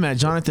find him at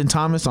Jonathan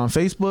Thomas on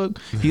Facebook.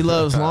 He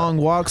loves long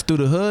walks through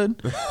the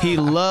hood. He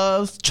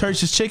loves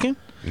Church's Chicken.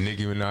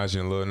 Nicki Minaj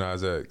and Lil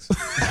Nas X.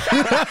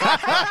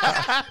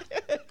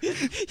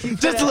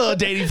 Just a little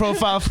dating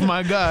profile for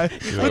my guy.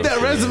 With that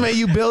resume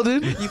you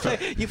building.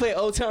 You play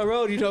Old Town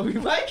Road. You know who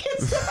Mike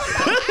is.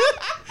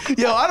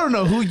 Yo, I don't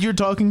know who you're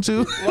talking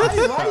to.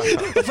 Why?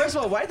 First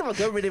of all, why throw a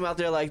government name out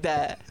there like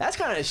that? That's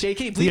kind of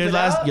shaky. Bleep Your it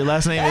last out. your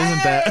last name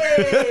isn't that.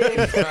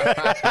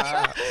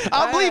 that.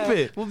 I'll bleep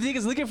it. Well,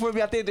 niggas looking for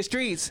me out there in the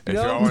streets. You If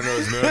y'all know, want to know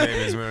his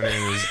middle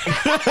name is.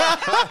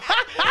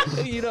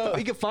 you know,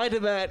 you can find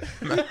him at.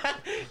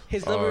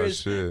 His number Oh, is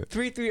shit.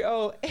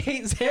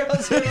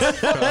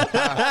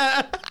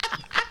 330-8000.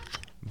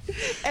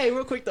 Hey,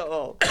 real quick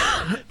though.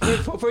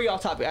 Before you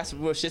off topic, I have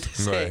some real shit to Go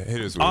say. ahead,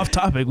 hit us with Off it.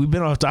 topic. We've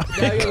been off Now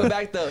topic. you go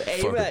back though. Hey,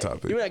 you Fuck remember the that,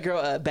 topic. you remember that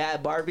girl,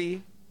 Bad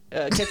Barbie?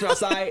 Catch Me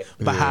Outside.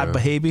 Bahad Yeah.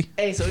 Bahabi.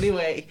 Hey, so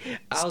anyway,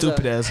 I was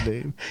Stupid ass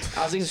name.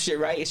 I was thinking some shit,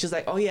 right? And she's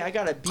like, "Oh yeah, I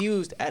got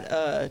abused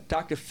at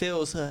Dr.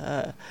 Phil's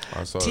I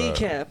saw teen that.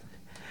 camp,"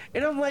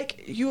 and I'm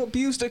like, "You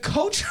abused a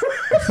coach?"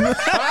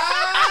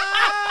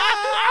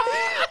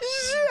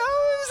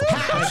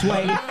 That's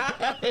why.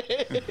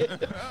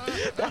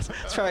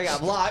 That's why I got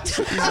blocked.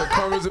 He's a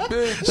karma's a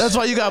bitch. That's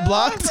why you got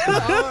blocked.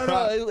 Oh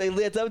no, it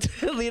lead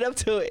up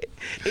to it.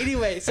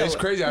 Anyway, so It's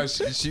crazy how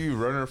she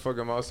run her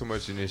fucking mouth so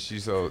much and then she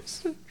so.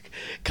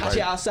 caught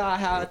you outside.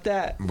 How at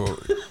that? But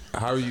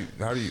how do you?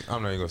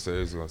 I'm not even gonna say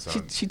this. Is gonna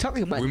sound. She talked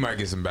like my We might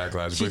get some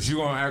backlash, but if you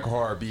gonna act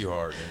hard, be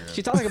hard. Nigga.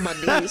 she talked like my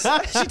niece.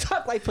 She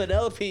talked like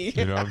Penelope.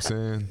 You know what I'm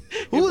saying?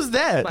 Who was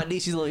that? My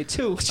niece, she's only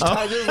 2. She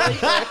talked just like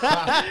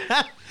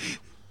that.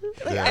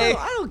 Like, Yeah.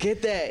 I don't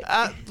get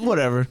that.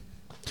 Whatever.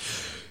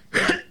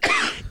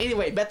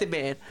 Anyway, Method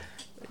Man.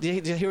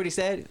 Did you hear what he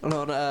said?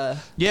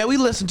 Yeah, we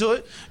listened to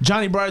it.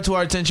 Johnny brought it to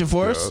our attention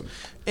for us, Yup.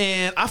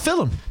 and I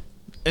feel him.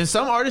 And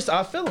some artists,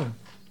 I feel him,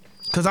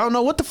 cause I don't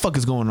know what the fuck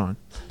is going on.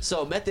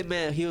 So Method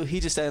Man, he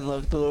just said in a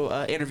little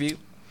interview.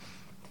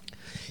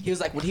 He was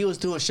like, when he was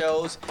doing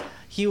shows,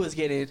 he was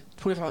getting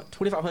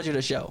 $2,500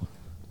 a show,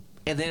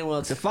 and then it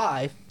went to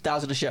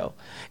 $5,000 a show,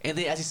 and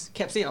then as he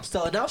kept saying, I'm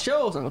selling out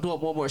shows, I'm doing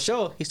more and more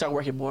shows. He started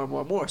working more and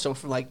more and more. So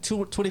from like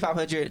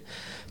 $2,500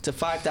 to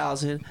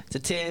 $5,000 to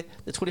 $10,000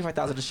 to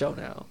 $25,000 a show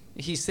now.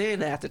 He's saying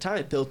that at the time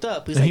it built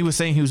up. He's And like, he was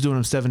saying he was doing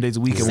them 7 days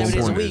a week at 7 one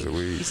days a point. week. Days a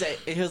week. He said,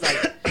 and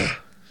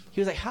he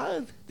was like,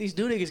 how these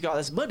new niggas got all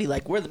this money?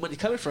 Like, where the money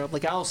coming from?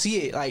 Like, I don't see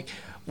it. Like,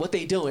 what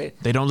they doing?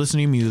 They don't listen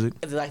to your music.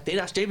 And they're like, they're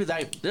not streaming.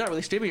 Like, they're not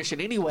really streaming your shit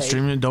anyway.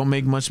 Streaming don't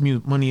make much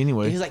money And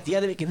anyway. he's like, yeah,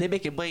 they're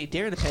making money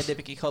during the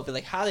pandemic and COVID.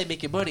 Like, how they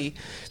making money?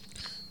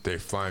 They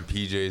flying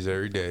PJs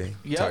every day,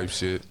 Yep. type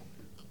shit.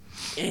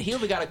 And he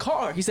only got a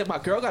car. He said, my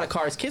girl got a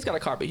car. His kids got a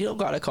car, but he don't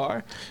got a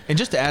car. And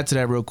just to add to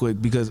that real quick,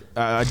 because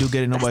I do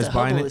get it, nobody's That's the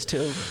buying humblest it.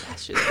 too. That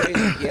shit's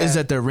crazy. Yeah. Is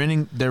that they're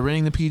renting the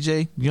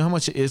PJ? You know how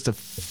much it is to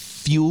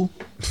fuel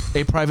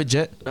a private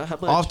jet? How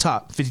much? Off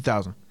top,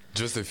 50,000.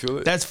 Just to fuel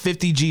it. That's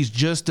 50 G's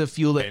just to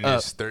fuel it and up.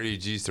 it's 30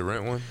 G's to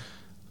rent one.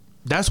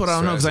 That's what I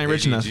don't So know because I ain't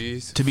that's rich enough. 80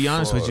 Gs? To be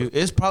honest with Fuck. you,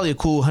 it's probably a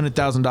cool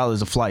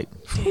 $100,000 a flight.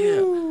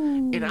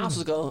 Damn. And I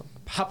was gonna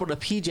hop on a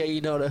PJ, you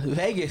know, to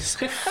Vegas.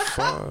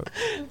 Fuck.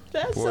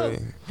 Boy.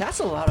 That's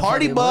a lot of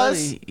Party fucking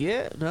bus. money.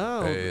 Yeah,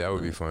 no. Hey, that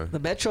would be fun. The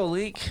Metro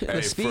Link, Hey,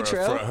 the Speed for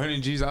Trail.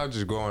 100 G's, I'll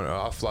just go on.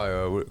 I'll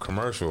fly with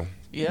commercial.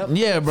 Yep.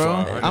 Yeah,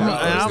 bro. Fuck,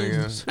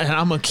 And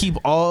I'm gonna keep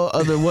all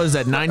other what is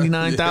that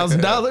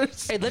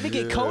 $99,000? Hey, let me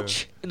get Yeah.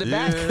 Coach in the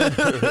back.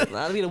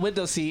 I'll be in the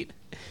window seat.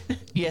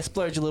 Yeah,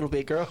 splurge a little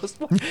bit, girls.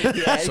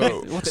 Yeah,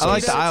 So- with I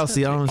like the seats. aisle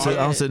seat. I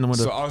don't sit in the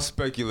window. So, all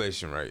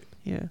speculation, right?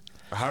 Yeah.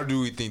 How do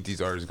we think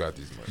these artists got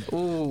these money?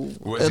 Ooh.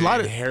 Was A it lot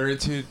of-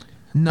 inherited?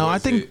 No,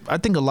 Was I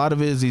think a lot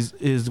of it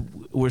is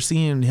we're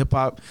seeing hip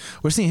hop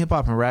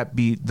and rap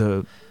beat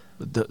the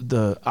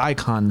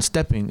icon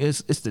stepping.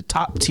 It's the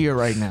top tier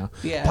right now.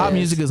 Yeah, Pop it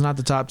music is. is not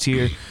the top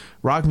tier.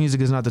 Rock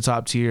music is not the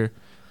top tier.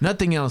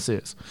 Nothing else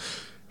is.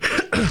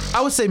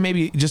 I would say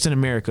maybe just in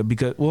America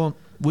because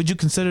would you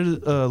consider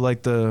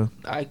like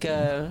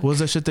what was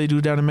that shit they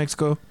do down in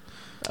Mexico?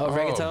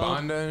 reggaeton?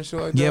 Banda and shit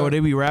like that? Yeah, where they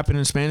be rapping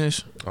in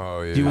Spanish.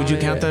 Oh, yeah. Would you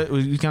Oh, count yeah. that?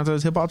 Would you count that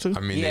as hip hop too? I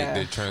mean, Yeah.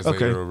 they translate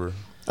Okay. it over.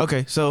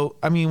 Okay, so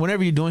I mean,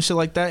 whenever you're doing shit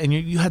like that, and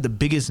you have the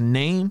biggest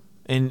name,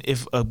 and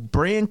if a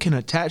brand can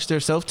attach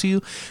themselves to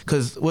you,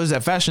 because what is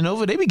that, Fashion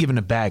Nova? They be giving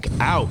a bag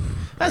out.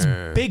 That's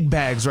Man. big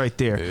bags right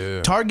there.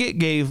 Yeah. Target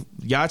gave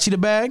Yachi the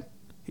bag.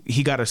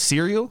 He got a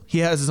cereal. He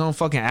has his own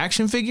fucking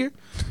action figure.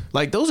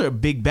 Like those are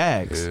big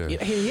bags.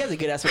 Yeah. He has a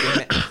good ass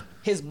fucking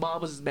his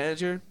mom was his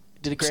manager.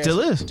 Did a great Still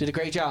is. did a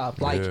great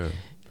job. Like Yeah.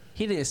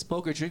 he didn't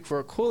smoke or drink for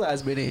a cool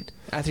ass minute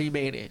after he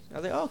made it. I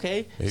was like,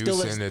 okay. He Still was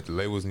looks- saying that the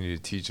labels need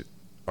to teach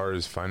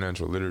artists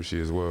financial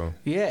literacy as well.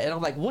 yeah, and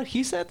I'm like, what?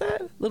 He said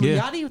that? Little Yeah.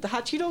 Yachty with the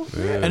hot Cheeto?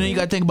 Yeah. And then you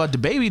got to think about the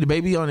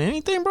baby on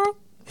anything, bro.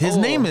 His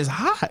Oh. name is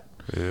hot.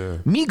 Yeah.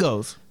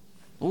 Migos.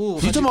 Ooh,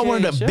 You talking about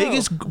one of the 100K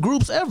biggest show.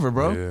 groups ever,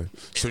 bro? Yeah.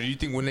 So do you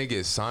think when they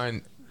get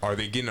signed, are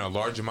they getting a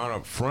large amount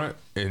up front?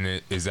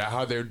 And is that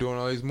how they're doing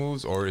all these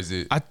moves? Or is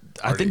it? I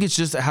are think they- it's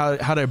just how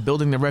they're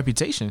building their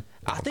reputation.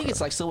 I think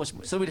it's like so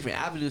many different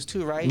avenues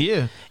too, right?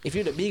 Yeah. If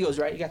you're the Migos,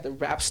 right, you got the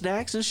rap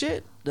snacks and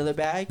shit, another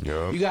bag.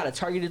 Yup. You got a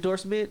Target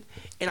endorsement,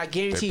 and I they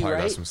guarantee you, probably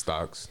right? got some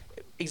stocks.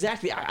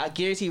 Exactly, I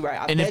guarantee you, right?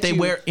 I And bet if they you,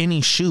 wear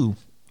any shoe,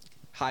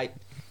 hype,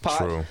 pod,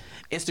 True.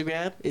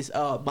 Instagram is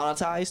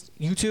monetized,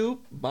 YouTube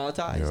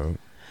monetized. Yeah.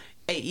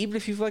 Hey, even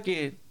if you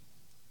fucking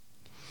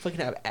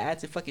have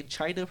ads in fucking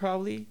China,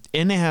 probably.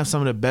 and they have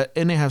some of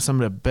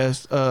the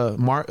best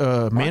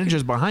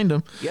managers behind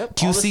them. Yep, all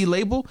QC this-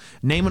 label.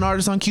 Name an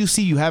artist on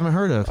QC you haven't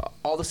heard of.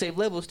 All the same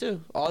levels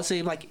too. All the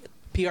same like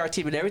PR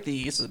team and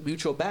everything. It's a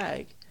mutual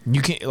bag.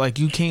 You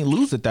can't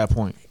lose at that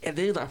point. And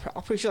then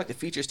I'm pretty sure like the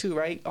features too,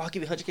 right? Oh, I'll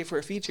give you 100K for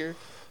a feature.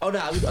 Oh no,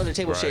 we under the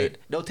table Right. shade.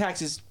 No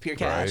taxes, pure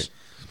cash. Right.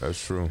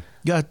 That's true.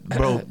 You got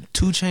bro,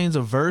 2 Chainz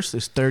a verse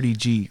is 30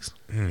 G's.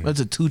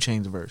 That's a 2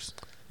 Chainz verse.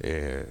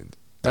 Yeah.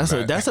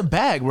 That's a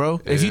bag, bro.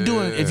 If you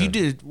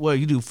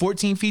Yeah. do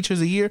 14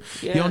 features a year,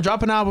 Yeah. you don't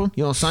drop an album,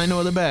 you don't sign no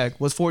other bag.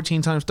 What's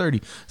 14 times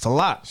 30? It's a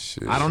lot.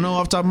 Shit. I don't know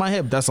off the top of my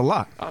head, but that's a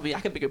lot. I mean, I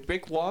could make a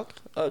brick walk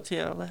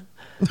uptown.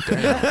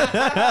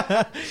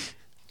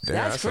 Damn,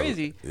 That's a-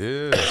 crazy.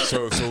 yeah.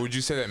 So would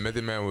you say that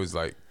Method Man was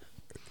like,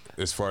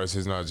 as far as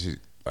his knowledge,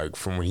 like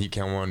from when he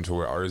came on to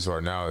where artists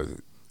are now,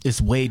 It's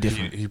way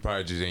different. he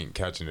probably just ain't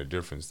catching the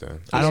difference then.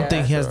 I don't Yeah.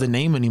 think he has the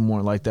name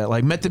anymore like that.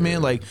 Like Method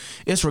Man, like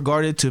it's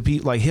regarded to be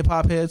like hip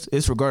hop heads.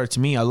 It's regarded to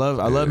me. I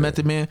love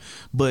Method Man,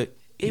 but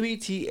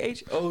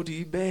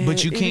METHOD man.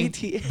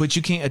 but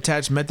you can't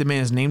attach Method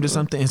Man's name to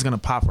something. It's gonna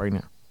pop right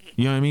now.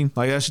 You know what I mean?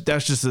 Like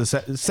that's just a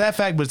sad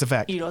fact, but it's a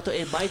fact. You know,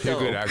 it might He's a though.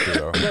 good actor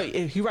though. No,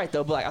 you're right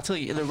though. But like I'll tell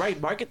you, in the right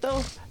market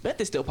though,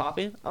 Meth is still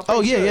popping. I'm Oh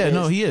pretty yeah, sure yeah, it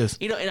no, he is.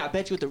 You know, and I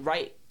bet you with the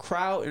right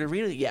crowd and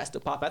arena, yeah, it's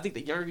still pop. I think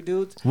the younger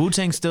dudes, Wu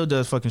Tang still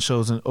does fucking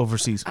shows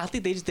overseas. I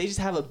think they just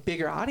have a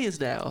bigger audience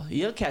now.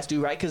 Young cats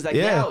do, right? Because like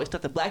Yeah. now it's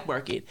not the black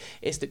market,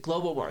 it's the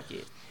global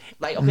market.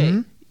 Like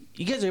okay,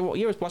 you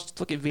ever watch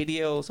fucking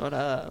videos on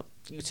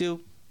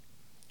YouTube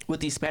with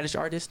these Spanish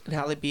artists and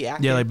how they be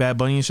acting? Yeah, like Bad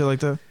Bunny and shit like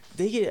that.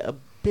 They get a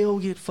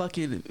billion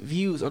fucking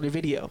views on their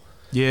video.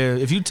 Yeah,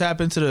 if you tap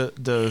into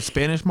the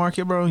Spanish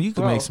market, bro, you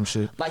can Bro, make some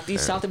shit. Like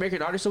these South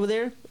American artists over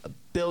there, 1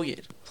 billion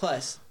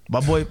plus. My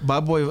boy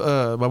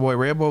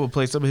Redboy will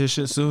play some of his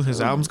shit soon.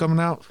 His album's coming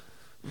out.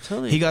 I'm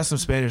telling you. He got some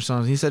Spanish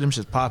songs. He said them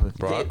shit's popping.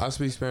 Bro, I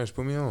speak Spanish.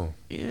 Put me on.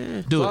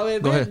 Yeah. Do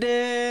it. Go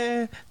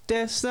ahead.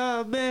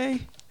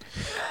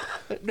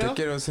 No. Te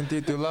quiero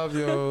sentir tus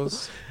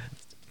labios.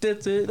 Yeah,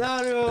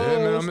 Yeah,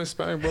 man, I'm in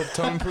Spanish, bro.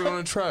 Tell him to put it on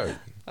the track.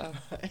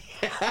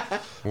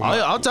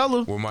 I'll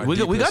tell him.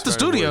 We got the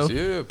studio.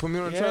 Yeah, put me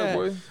on the Yeah. track,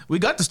 boy. We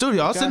got the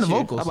studio. I'll send the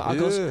vocals.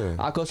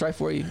 I'll go right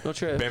for you. No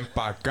trip. Ven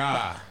pa'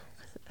 acá.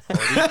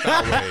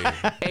 Ahorita,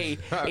 güey. Hey,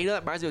 you know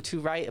that reminds me too,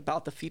 right?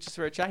 About the features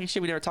for a track and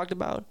shit we never talked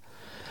about.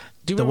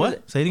 Do you The remember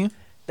what? Say it again.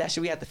 that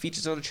shit we had the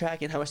features on the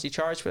track and how much they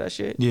charge for that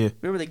shit? Yeah.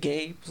 Remember the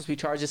game supposed to be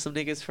charging some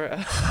niggas for?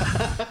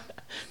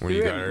 When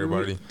you got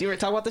everybody. Do you ever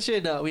talk about the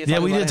shit? No, we Yeah,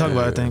 we did talk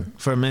about it. I Yeah. think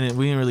for a minute.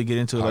 We didn't really get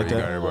into it How like you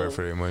got that. everybody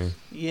for their money.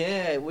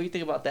 Yeah, what do you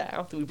think about that? I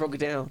don't think we broke it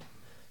down.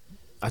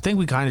 I think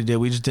we kind of did.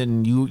 We just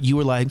didn't. You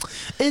were like,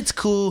 it's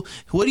cool.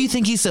 What do you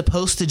think he's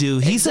supposed to do?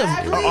 He's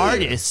Exactly. an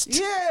artist.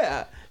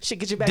 Yeah, shit,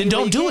 get your back. Then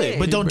don't do it.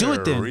 But don't do it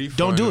better then. refund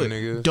Don't do them it.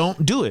 niggas.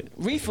 Don't do it.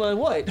 refund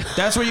what?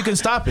 That's where you can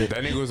stop it.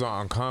 That nigga was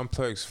on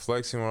Complex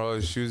flexing with all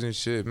his shoes and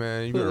shit,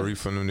 man. You better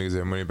refund them niggas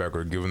their money back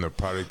or give them the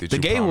product that The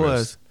you game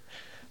promised. was.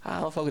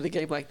 I don't fuck with the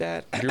game like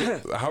that.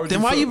 How would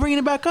Then why feel- you bringing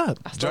it back up?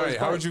 Johnny,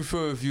 how would you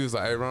feel if you was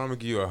like, hey, Ron, I'm gonna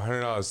give you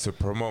 $100 to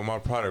promote my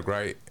product,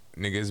 right?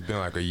 Nigga, it's been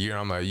like a year.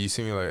 I'm like, you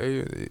see me like,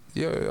 hey,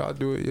 yeah, I'll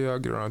do it. Yeah, I'll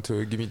get around to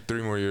it. Give me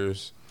 3 more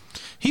years.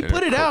 He And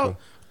put a it out.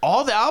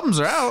 All the albums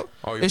are out.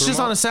 Oh, you It's put just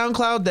them on a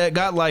SoundCloud that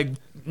got like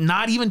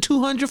not even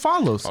 200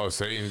 follows. Oh,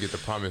 so they didn't get the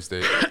promise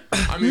date.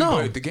 I mean, No.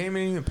 but the game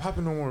ain't even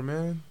popping no more,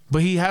 man.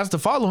 But he has the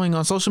following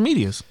on social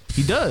medias.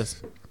 He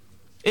does.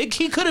 He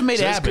could have made it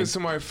Just happen. because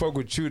somebody fuck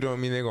with you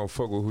don't mean they gonna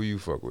fuck with who you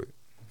fuck with.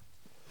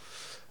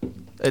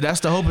 And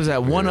that's the hope, is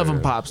that one of them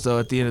Yeah. pops though.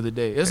 At the end of the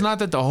day, it's not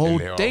that the whole And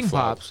they all thing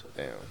flop. pops.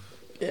 Damn.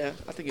 Yeah,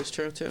 I think it's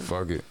true too.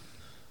 Fuck it.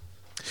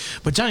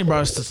 But Johnny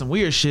brought us to some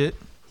weird shit,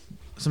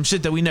 some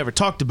shit that we never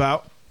talked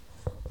about.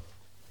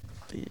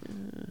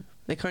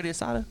 They carne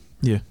asada.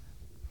 Yeah,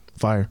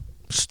 fire,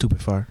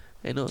 stupid fire.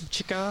 Ain't no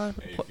chicken.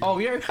 Oh,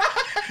 you're.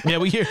 Yeah,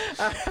 we here.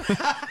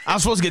 I'm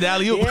supposed to get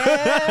alley oop.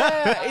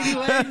 Yeah.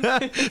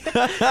 Anyway,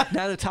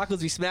 now the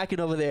tacos be smacking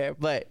over there.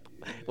 But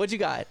what you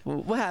got?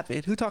 What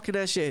happened? Who talking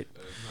that shit?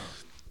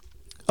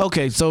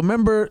 Okay, so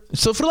remember,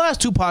 so for the last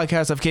 2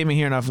 podcasts, I've came in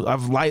here and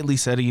I've lightly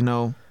said it. You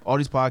know, all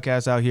these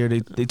podcasts out here,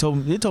 they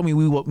told me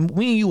we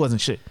and you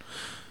wasn't shit.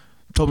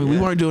 Told me we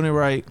weren't doing it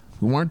right.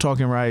 We weren't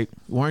talking right.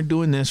 We weren't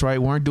doing this right.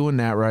 We weren't doing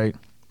that right.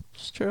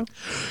 It's true.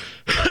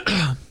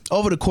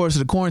 Over the course of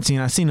the quarantine,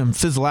 I seen them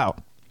fizzle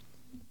out.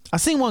 I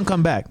seen one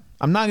come back.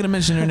 I'm not gonna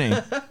mention their name.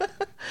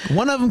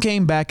 One of them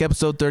came back,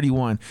 episode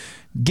 31.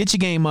 Get your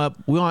game up.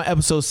 We're on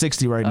episode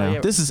 60 right now. Yeah.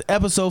 This is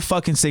episode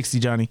fucking 60,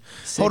 Johnny.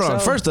 Hold on.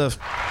 60. First off,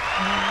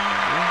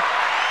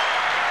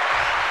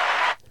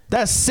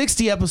 that's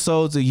 60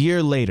 episodes a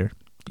year later.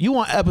 You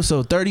want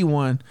episode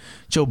 31?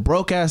 Get your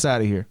broke ass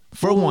out of here.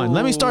 For one,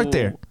 let me start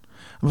there. I'm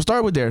gonna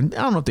start with there. I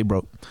don't know if they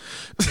broke.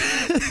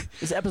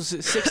 It's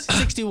episode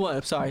 61.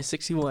 I'm sorry,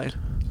 61.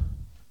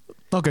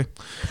 Okay.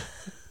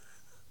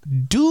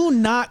 Do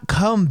not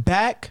come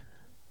back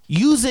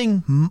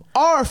using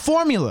our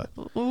formula.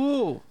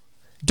 Ooh.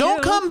 Don't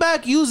Yeah. come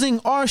back using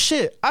our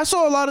shit. I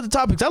saw a lot of the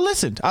topics. I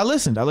listened out. I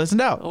listened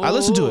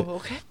to it. Ooh,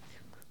 Okay.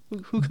 Who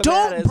come at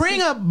Don't us?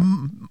 bring up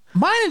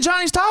mine and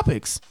Johnny's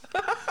topics.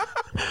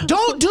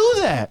 Don't do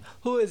that.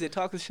 Who is it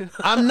talking shit?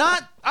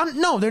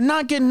 No, they're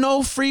not getting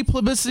no free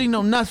publicity,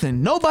 no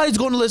nothing. Nobody's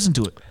going to listen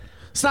to it.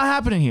 It's not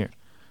happening here.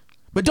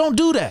 But don't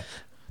do that.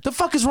 The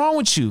fuck is wrong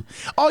with you?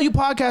 All you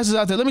podcasters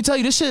out there, let me tell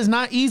you, this shit is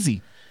not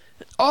easy.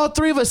 All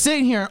 3 of us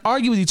sitting here and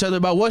argue with each other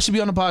about what should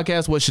be on the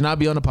podcast, what should not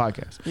be on the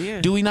podcast.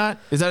 Yeah. Do we not?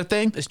 Is that a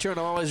thing? It's true. I'm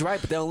always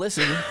right, but they don't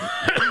listen.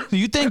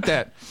 You think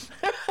that?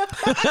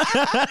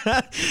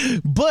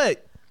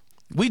 But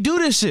we do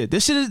this shit.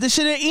 This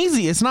shit ain't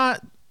easy. It's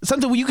not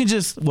something where you can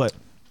just what?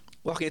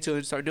 Walk into it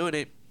and start doing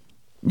it.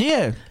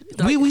 Yeah.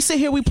 We sit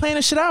here, we playing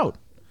this shit out.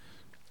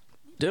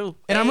 Dude.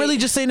 And I'm really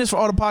just saying this for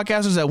all the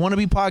podcasters that want to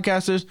be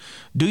podcasters.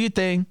 Do your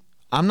thing.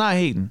 I'm not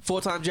hating.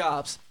 full-time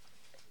jobs.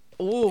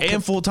 Ooh,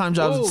 And full-time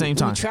jobs at the same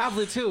time.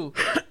 Traveling too.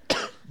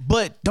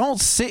 But don't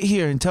sit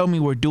here and tell me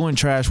we're doing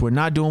trash. We're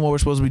not doing what we're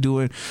supposed to be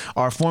doing.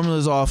 Our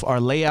formula's off. Our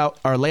layout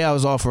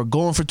is off. We're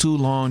going for too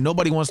long.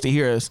 Nobody wants to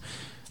hear us.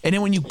 And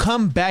then when you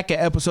come back at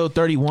episode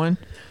 31,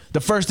 the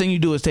first thing you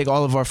do is take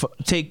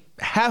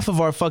half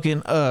of our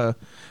fucking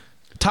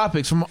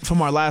topics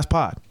from our last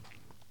pod.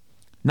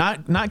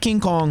 Not King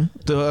Kong,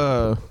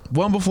 the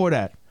one before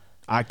that.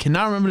 I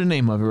cannot remember the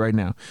name of it right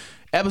now.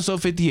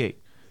 Episode 58.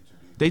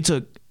 They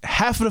took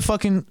half of the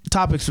fucking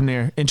topics from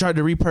there and tried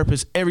to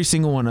repurpose every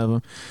single one of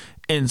them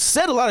and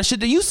said a lot of shit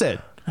that you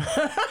said.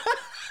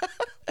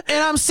 And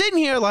I'm sitting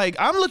here like,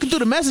 I'm looking through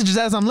the messages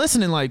as I'm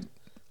listening like,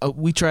 oh,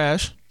 we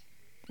trash.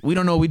 We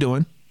don't know what we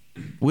doing.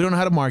 We don't know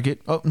how to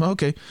market. Oh, no,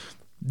 okay.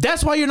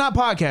 That's why you're not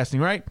podcasting,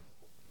 right?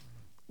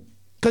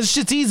 Because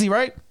shit's easy,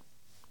 right?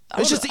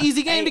 It's just an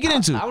easy game to get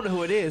into. I don't know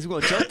who it is. We're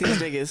gonna jump these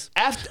niggas.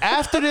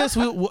 After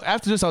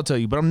this, I'll tell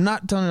you. But I'm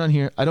not telling it on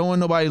here. I don't want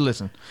nobody to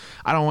listen.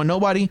 I don't want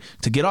nobody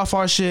to get off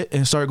our shit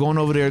and start going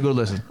over there and go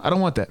listen. I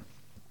don't want that.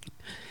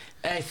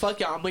 Hey,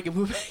 fuck y'all. I'm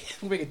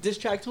making a diss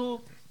track to him.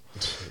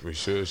 We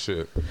should.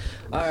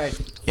 All right.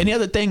 And the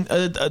other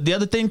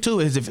thing too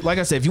is, if, like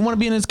I said, if you want to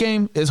be in this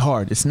game, it's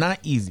hard. It's not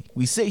easy.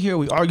 We sit here,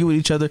 we argue with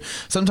each other.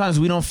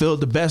 Sometimes we don't feel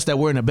the best that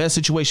we're in the best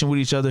situation with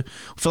each other.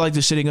 We feel like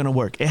this shit ain't gonna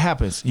work. It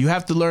happens. You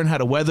have to learn how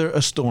to weather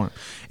a storm.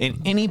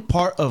 In any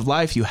part of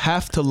life, you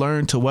have to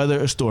learn to weather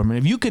a storm. And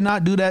if you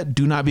cannot do that,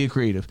 do not be a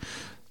creative.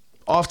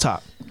 Off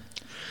top.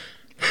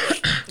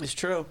 It's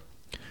true.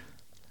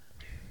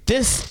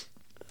 This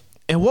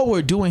and what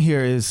we're doing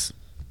here is,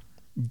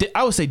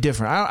 I would say,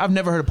 different. I've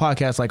never heard a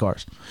podcast like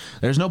ours.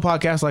 There's no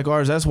podcast like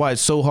ours. That's why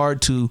it's so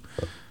hard to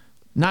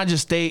not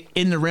just stay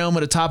in the realm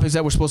of the topics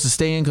that we're supposed to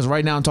stay in, because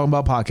right now I'm talking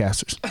about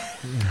podcasters.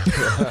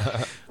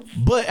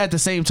 But at the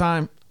same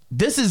time,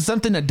 this is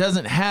something that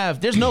doesn't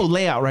have, there's no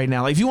layout right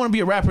now. Like if you want to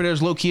be a rapper,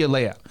 there's low key a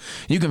layout.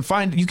 You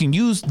can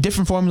use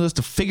different formulas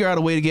to figure out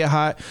a way to get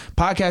hot.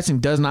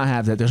 Podcasting does not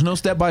have that. There's no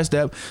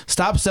step-by-step.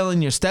 Stop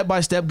selling your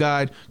step-by-step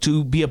guide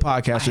to be a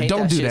podcaster. hate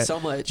Don't that do shit that. so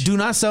much. Do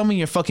not sell me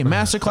your fucking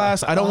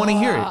masterclass. I don't want to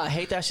hear I it.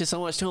 hate that shit so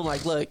much too. I'm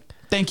like, look,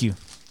 Thank you.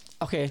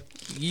 okay,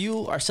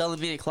 you are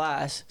selling me a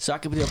class so I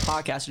can be a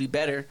podcast to be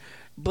better,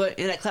 but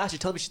in that class you're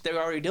telling me shit they're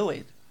already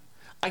doing.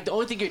 Like the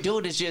only thing you're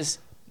doing is just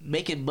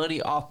making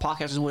money off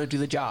podcasters wanting to do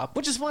the job,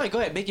 which is fine. Go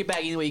ahead, make your bag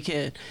any way you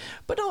can,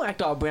 but don't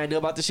act all brand new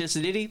about this shit,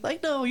 Nitty.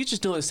 Like, no, you're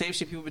just doing the same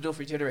shit people have been doing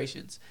for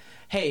generations.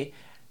 Hey,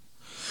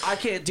 I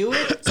can't do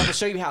it, so I'm gonna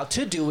show you how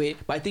to do it,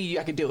 but I think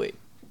I can do it.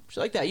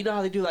 Shit like that. You know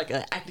how they do like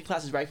acting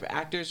classes, right, for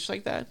actors, shit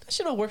like that. That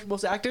shit don't work for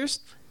most actors.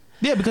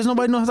 Yeah, because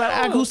nobody knows how to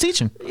act. Who's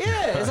teaching?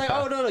 Yeah, it's like,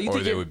 oh no, you or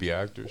think they would be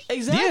actors.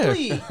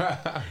 Exactly.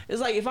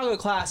 It's like if I go to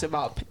class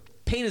about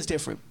paint is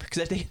different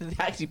because they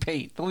actually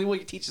paint. The only way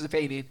you teach is the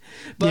painting,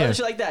 but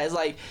shit like that. It's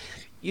like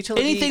you tell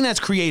anything that's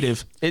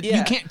creative.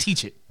 You can't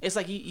teach it. It's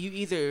like you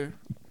either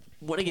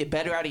want to get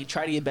better at it, you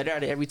try to get better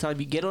at it every time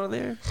you get on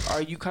there,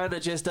 or you kind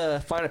of just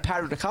find a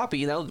pattern to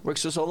copy, and that only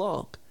works for so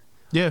long.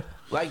 Yeah,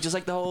 like just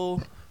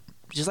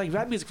like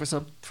rap music for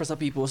some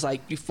people, it's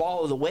like you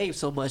follow the wave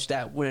so much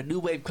that when a new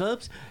wave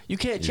comes, you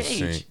can't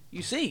change.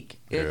 You sink.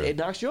 It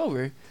knocks you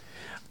over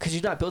because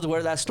you're not built to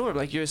weather that storm,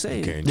 like you were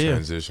saying. You can't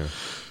transition.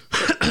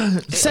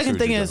 Second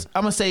thing is,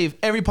 I'm gonna save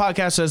every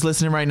podcaster that's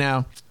listening right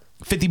now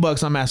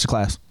 $50 on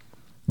Masterclass.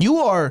 You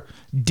are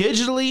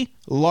digitally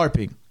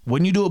LARPing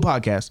when you do a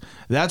podcast.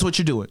 That's what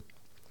you're doing.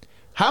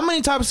 How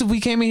many times have we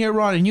came in here,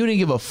 Ron, and you didn't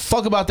give a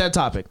fuck about that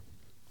topic?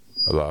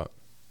 A lot.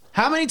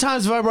 How many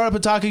times have I brought up a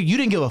topic you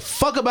didn't give a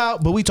fuck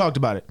about, but we talked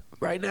about it?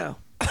 Right now.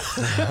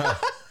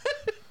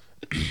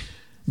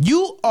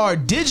 You are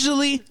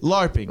digitally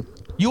LARPing.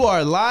 You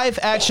are live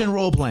action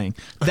role playing.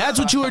 That's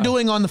what you are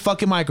doing on the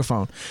fucking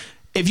microphone.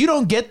 If you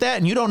don't get that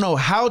and you don't know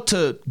how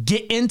to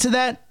get into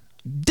that,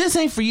 this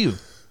ain't for you.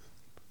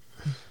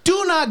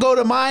 Do not go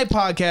to my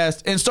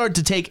podcast and start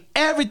to take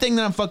everything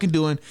that I'm fucking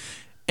doing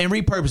and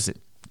repurpose it.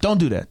 Don't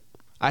do that.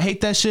 I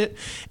hate that shit.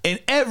 And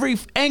every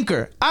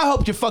anchor, I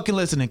hope you're fucking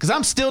listening because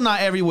I'm still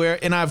not everywhere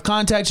and I've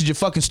contacted your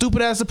fucking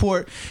stupid ass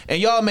support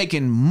and y'all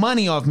making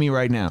money off me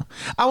right now.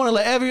 I want to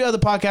let every other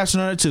podcaster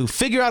know that too.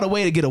 Figure out a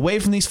way to get away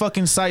from these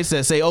fucking sites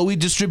that say, oh, we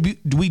distribute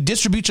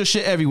your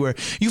shit everywhere.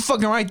 You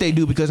fucking right they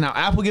do, because now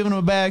Apple giving them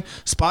a bag,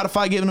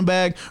 Spotify giving them a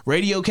bag,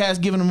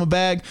 Radiocast giving them a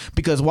bag.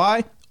 Because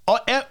why?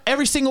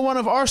 Every single one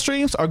of our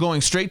streams are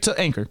going straight to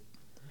Anchor.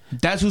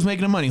 That's who's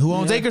making the money. Who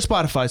owns Anchor?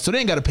 Spotify. So they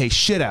ain't got to pay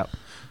shit out.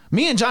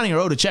 Me and Johnny are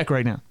owed a check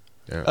right now.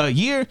 Yeah. A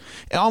year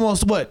and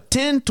almost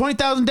 20,000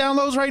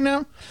 downloads right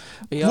now.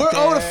 We're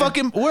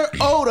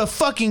owed a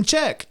fucking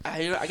check.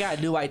 I got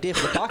a new idea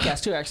for the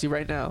podcast too, actually,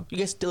 right now. You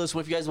guys still listen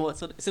if you guys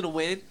want. It's in a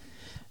win.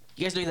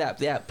 You guys know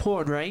that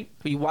porn, right?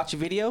 When you watch a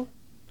video,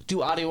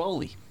 do audio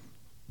only.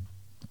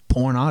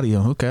 Porn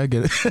audio. Okay, I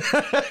get it.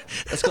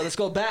 Let's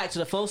go back to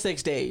the phone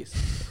sex days.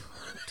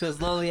 To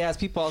those lonely ass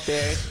people out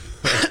there.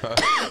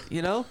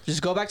 You know,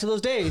 just go back to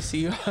those days.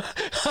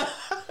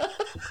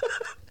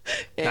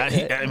 It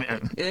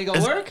ain't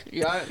gonna work.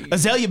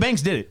 Azalea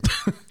Banks did it.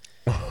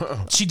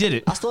 She did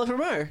it. I stole it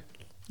from her.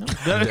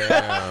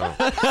 Damn.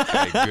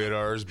 Hey, good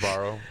artists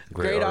borrow.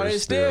 Great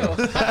artists steal.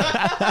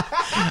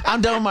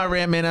 I'm done with my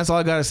rant, man. That's all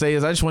I gotta say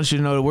is I just want you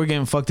to know that we're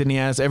getting fucked in the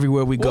ass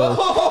everywhere we go.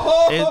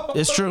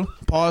 It's true.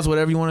 Pause,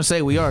 whatever you want to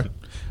say. We are.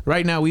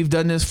 Right now, me and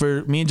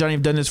Johnny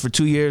have done this for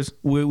 2 years.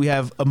 We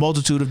have a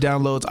multitude of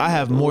downloads. I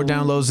have more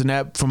downloads than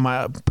that from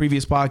my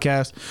previous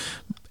podcast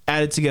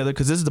added together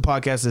because this is the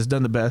podcast that's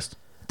done the best.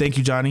 Thank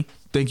you, Johnny.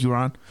 Thank you,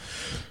 Ron.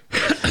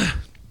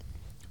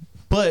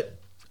 But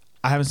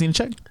I haven't seen a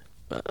check.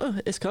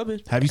 It's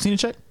coming. Have you seen a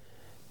check?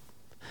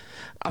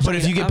 But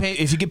if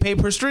you get paid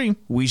per stream,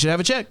 we should have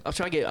a check. I'm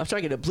trying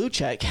to get a blue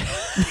check.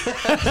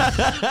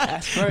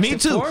 Me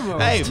too.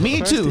 Foremost. Hey,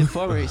 me too.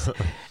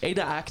 Hey,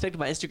 no, I connected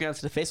my Instagram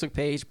to the Facebook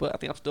page, but I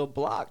think I'm still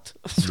blocked.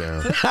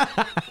 Damn.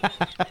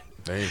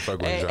 They ain't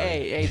fuck with Johnny.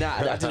 Hey, nah,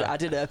 I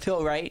did an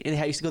appeal, right? And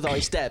how you used to go through all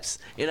these steps.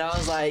 And I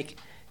was like,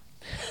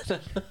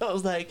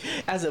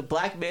 as a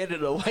black man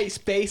in a white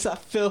space, I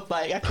feel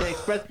like I can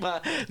express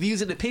my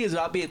views and opinions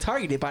without being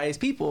targeted by these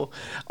people.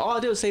 All I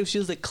did was say she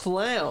was a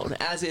clown,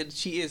 as in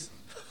she is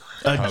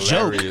a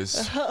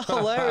hilarious. Joke.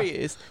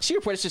 Hilarious. She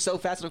reported shit so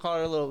fast and call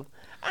her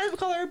I didn't even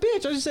call her a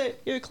bitch. I just said,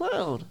 you're a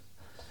clown.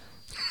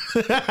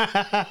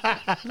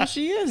 Well,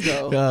 she is,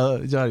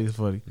 though. Johnny's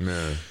funny.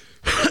 Man.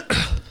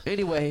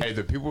 Anyway. Hey,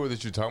 the people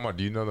that you're talking about,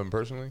 do you know them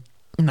personally?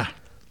 Nah.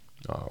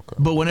 Oh, okay.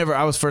 But whenever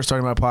I was first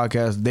starting my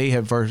podcast, they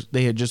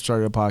had just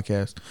started a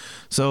podcast.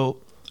 So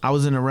I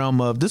was in the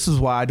realm of, this is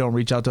why I don't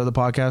reach out to other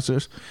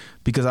podcasters,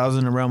 because I was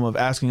in the realm of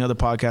asking other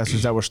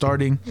podcasters that were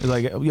starting,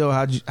 like, yo,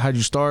 how'd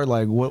you start?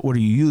 Like, what are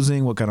you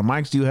using? What kind of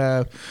mics do you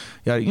have?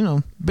 Yeah,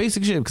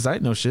 basic shit, because I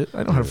didn't know shit. I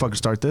didn't know how to fucking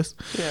start this.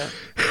 Yeah.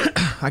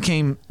 I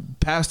came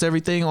past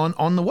everything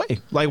on the way.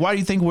 Like, why do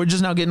you think we're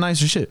just now getting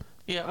nicer shit?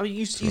 Yeah, I mean,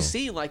 you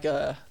see like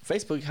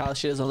Facebook how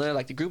shit is on there,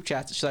 like the group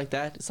chats and shit like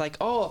that. It's like,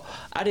 oh,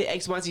 I did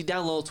XYZ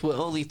downloads with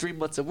only 3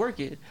 months of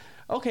working.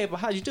 Okay, but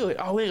how'd you do it?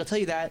 Oh, we ain't gonna tell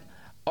you that.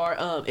 Or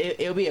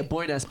it'll be a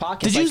boring ass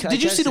podcast.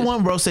 Did you see the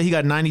one bro said he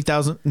got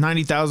 90,000?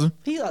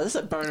 That's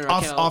a burner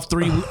account.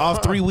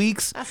 off 3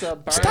 weeks. That's a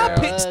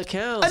burner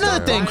account.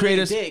 Another thing,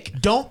 creators,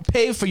 don't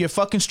pay for your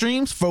fucking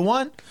streams for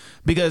one,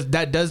 because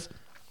that does.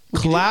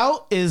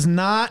 Clout is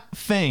not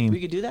fame. We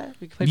can do that.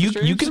 We can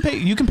pay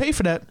you can pay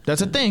for that. That's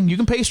a thing. You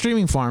can pay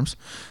streaming farms.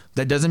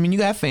 That doesn't mean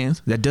you have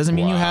fans. That doesn't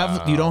mean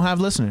you don't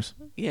have listeners.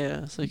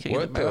 Yeah, so you can't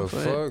What get the the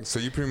back fuck? So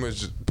you pretty much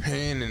just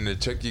paying, and the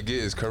check you get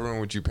is covering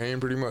what you paying,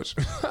 pretty much.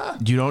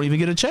 You don't even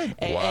get a check.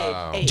 Hey,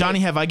 Wow. hey, Johnny,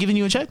 have I given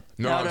you a check?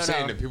 No, No, I'm no,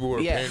 saying no. the people who are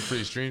Yeah. paying for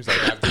these streams,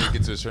 like after they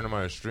get to a certain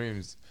amount of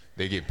streams,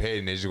 they get paid,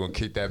 and they just gonna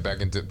kick that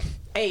back into.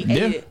 Hey,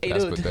 Yeah. hey,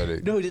 That's dude, pathetic.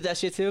 you know who did that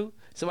shit too?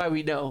 Somebody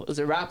we know. It was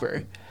a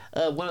rapper.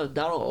 One of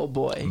Donald Old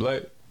Boy.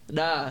 Black.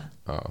 Nah.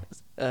 Oh.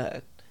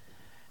 It's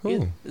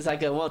Who?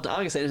 like a, well, I'm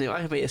gonna say his name. I'm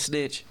gonna be a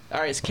snitch.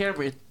 All right, it's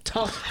Cameron.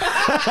 You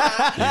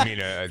mean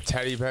a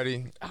Tatty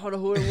Patty? I don't know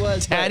who it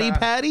was. but, Tatty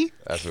Patty?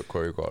 That's what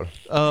Corey called her.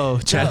 Oh,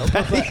 Chat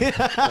Patty.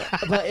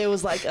 but it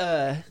was like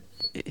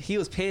he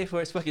was paying for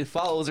his fucking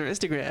followers on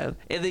Instagram,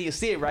 and then you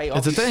see it right.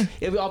 It's a thing.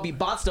 It would all be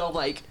bots though. I'm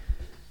like,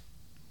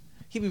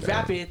 he'd be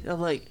rapping. I'm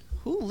like,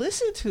 who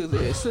listened to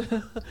this?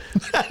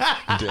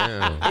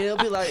 Damn. And it'll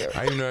be like,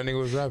 I didn't know that nigga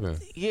was rapping.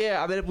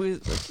 yeah, I mean, it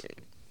was.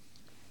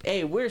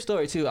 Hey, weird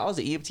story too. I was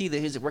an EMT that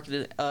he's working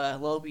in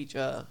Long Beach,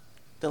 the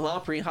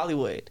Lamprey in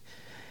Hollywood.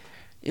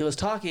 It was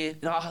talking,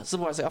 and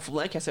someone was like, "I'm from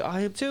Lancaster."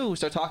 I am too. We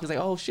start talking. It's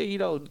like, "Oh shit, you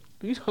know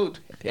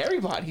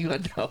everybody you know."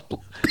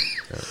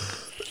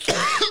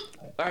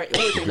 All right,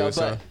 one thing though,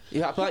 but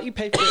yeah, but you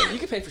can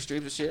pay for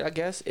streams and shit. I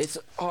guess it's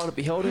on the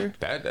beholder.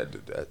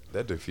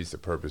 That defeats the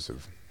purpose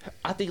of.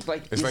 I think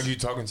It's like you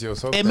talking to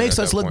yourself. It then makes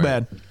at us that look point.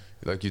 bad.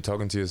 Like you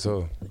talking to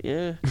yourself.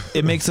 yeah.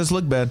 It makes us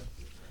look bad.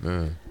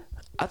 Man.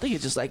 I think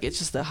it's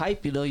just the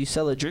hype. You know, you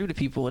sell a dream to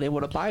people and they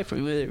want to buy it from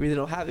you. They really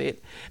don't have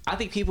it. I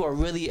think people are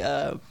really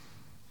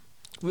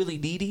really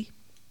needy,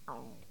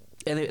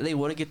 and they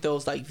want to get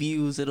those like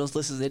views and those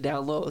listens and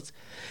downloads.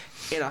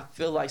 And I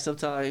feel like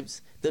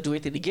sometimes they'll do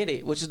anything to get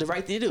it, which is the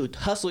right thing to do.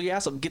 Hustle your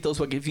ass up, get those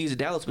fucking views and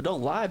downloads, but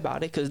don't lie about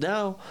it. Because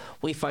now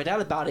when you find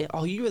out about it,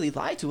 oh, you really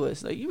lied to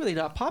us. Like, you really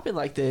not popping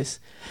like this.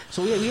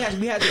 So we had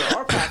you on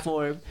our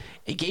platform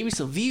and gave you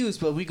some views,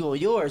 but we go on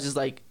yours. It's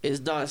like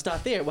it's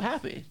not there. What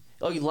happened?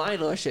 Oh, you lying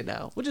on our shit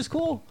now, which is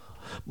cool.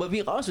 But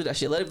be honest with that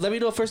shit. Let me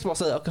know first of all.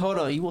 So, okay, hold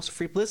on. You want some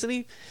free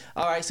publicity?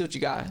 All right, see what you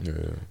got. Yeah.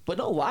 But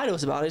don't lie to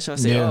us about it. Trying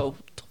to say, Yeah. oh,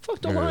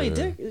 fuck, don't lie,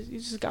 dick. You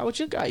just got what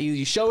you got.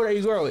 You show it or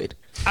you grow it.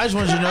 I just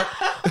want you to know.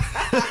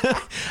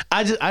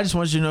 I just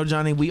want you to know,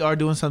 Johnny, we are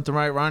doing something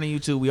right. Ronnie, you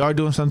too. We are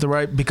doing something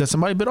right because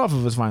somebody bit off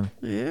of us finally.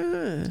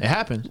 Yeah. It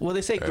happened. Well,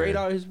 they say great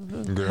artists.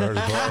 Good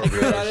artist.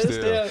 Great artists.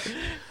 Still. Still.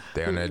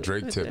 They on that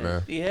Drake tip,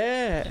 man.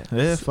 Yeah.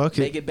 Yeah, fuck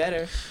Make it. it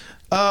better.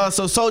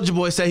 So Soulja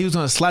Boy said he was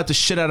gonna slap the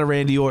shit out of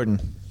Randy Orton.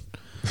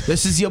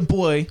 This is your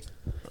boy,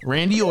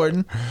 Randy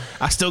Orton.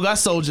 I still got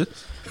Soulja.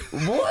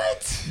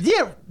 What?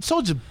 Yeah,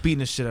 Soulja beating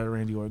the shit out of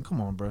Randy Orton. Come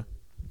on, bro.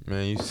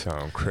 Man, you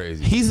sound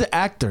crazy. He's an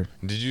actor.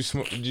 Did you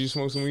smoke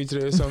some weed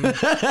today or something?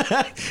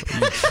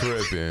 You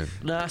tripping?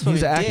 Nah, that's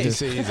He's fucking an dick. He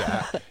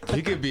said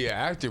he could be an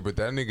actor, but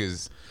that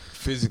nigga's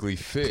physically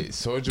fit.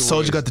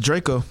 Soulja got the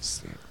Draco.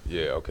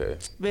 Yeah, okay.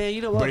 Man,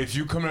 you know what? But if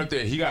you coming up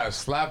there, he gotta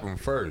slap him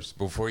first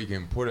before he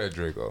can pull that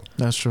Draco.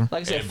 That's true.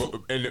 Like I said,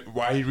 And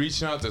while he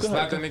reaching out to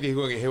slap that nigga, he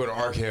gonna get hit with an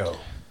RKO.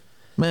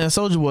 Man,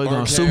 Soulja Boy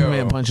gonna RKO.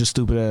 Superman punch his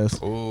stupid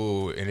ass.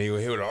 Ooh, and he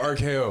gonna hit with an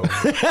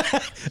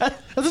RKO. That's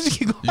what you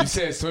keep going. You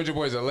said Soulja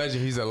Boy's a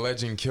legend. He's a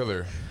legend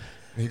killer.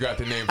 He got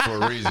the name for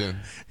a reason.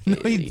 No,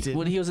 he didn't.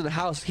 when he was in the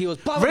house, he was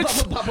Ric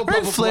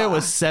Flair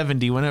was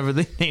 70 whenever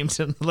they named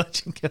him the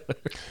Legend Killer.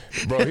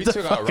 Bro, he Get the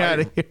took out fuck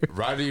outta here.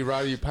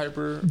 Roddy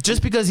Piper.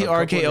 Just because he A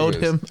couple RKO'd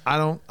niggas. him, I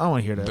don't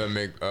want to hear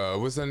that.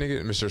 What's that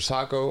nigga? Mr.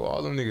 Sacco.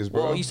 All them niggas,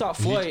 bro. Well, you saw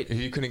Floyd.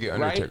 He couldn't get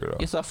right? Undertaker though.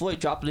 You saw Floyd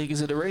drop niggas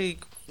in the ring.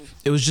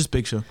 It was just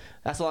Big Show.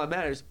 That's all that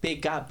matters.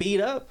 Big got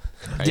beat up.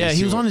 Hey, Yeah, you he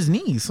see was when- on his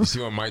knees. You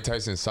see when Mike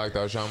Tyson socked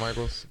out Shawn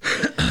Michaels?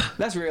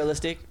 That's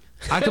realistic.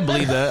 I could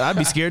believe that. I'd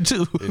be scared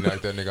too. He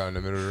knocked that nigga out in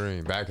the middle of the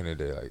ring back in the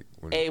day, like.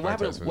 When Hey, Mike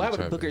what Tyson happened was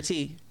to the Booker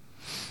champion. T?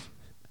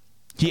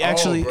 He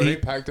actually, bro, he- they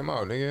packed him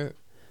out, nigga.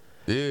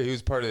 Yeah, he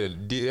was part of the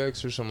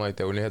DX or something like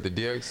that when they had the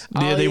DX.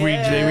 yeah, Oh, they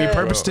yeah.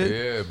 repurposed Bro, it.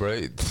 Yeah, bro.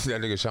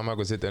 That nigga Shawn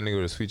Michaels hit that nigga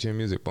with a Sweet Chin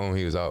Music. Boom,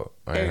 he was out.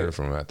 I ain't Hey, heard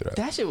from him after that.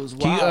 That shit was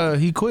wild.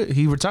 He quit.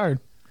 He retired.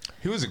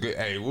 He was a good.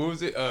 Hey, what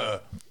was it?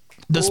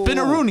 The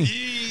Spinneroonie.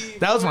 Yee,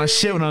 That was my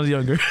shit when I was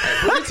younger.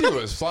 Hey, Booker T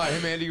was fly. Him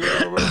and Andy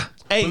Guerrero, bro.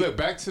 Hey. But look,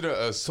 back to the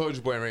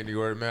Soulja Boy and Randy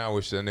Orton. Man, I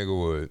wish that nigga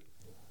would.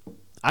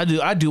 I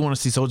do want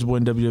to see Soulja Boy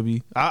in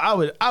WWE. I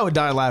would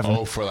die laughing.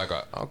 Oh, for like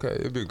a okay,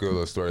 it'd be a good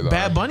little storyline.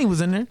 Bad Bunny was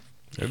in there.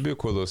 It'd be a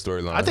cool little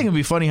storyline. I think it'd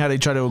be funny how they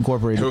try to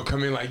incorporate he'll it.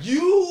 come in like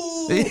you.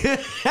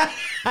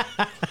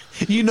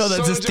 You know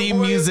that's his Soulja theme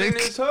Boy is music. in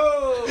his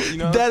hoe. You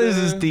know what That I'm is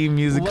his saying? theme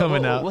music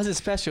coming out. What's it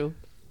special?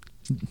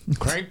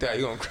 Crank that.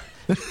 You gonna crank.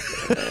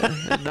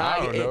 Nah, I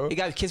don't know. it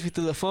got to kiss me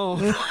through the phone.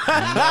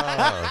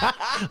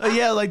 Oh,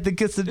 yeah, like the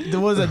kiss. The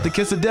what was that? The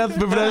kiss of death.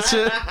 Remember that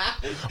shit?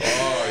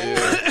 Oh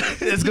yeah.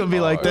 It's gonna be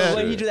like that.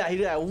 When he do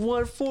that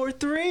 1, 4,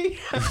 3.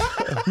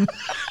 That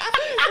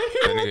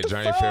nigga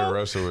Johnny's favorite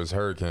wrestler was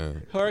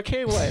Hurricane.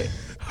 Hurricane what?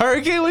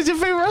 Hurricane was your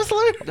favorite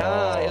wrestler?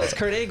 Nah, it was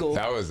Kurt Angle.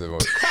 That was the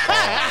most.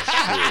 Oh,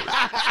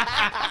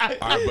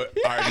 shit. All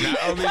right, not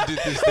only did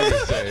this thing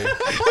say.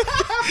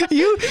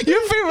 Your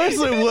favorite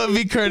wrestler would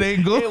be Kurt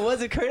Angle. It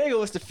wasn't Kurt Angle.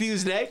 It was the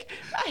fused neck.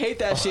 I hate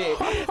that shit.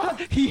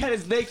 He had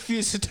his neck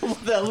fused to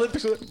the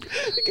Olympics.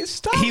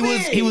 Stop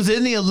He was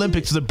in the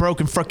Olympics with a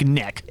broken fucking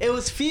neck. It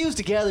was fused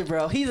together,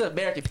 bro. He's an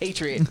American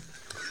patriot.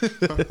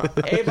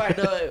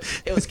 Everybody know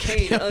it was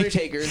Kane,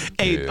 Undertaker.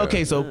 Hey, Yeah.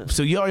 okay, so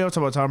y'all talk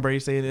about Tom Brady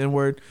saying the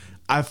N-word.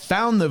 I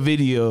found the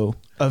video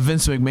of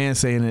Vince McMahon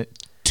saying it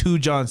to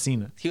John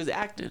Cena. He was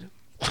acting.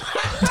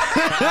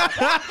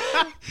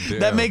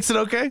 That makes it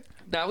okay?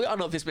 Now we all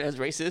know this man's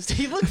racist.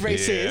 He looked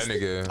racist. Yeah,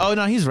 that nigga. Oh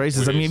no, he's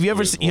racist. I mean,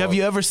 have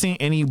you ever seen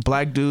any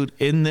black dude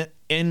in the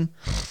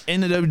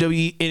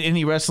WWE in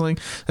any wrestling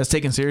that's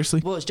taken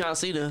seriously? Well, it's John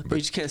Cena, but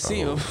you just can't see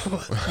him. You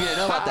didn't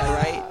know about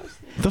that, right?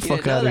 The You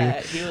fuck didn't know out of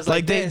that. here! He was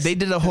Like this. they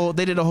did a whole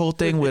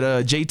thing with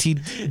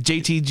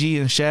JTG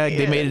and Shaq.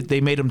 Yeah.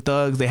 They made them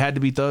thugs. They had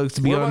to be thugs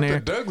to be What on about there.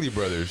 the Dudley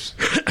brothers?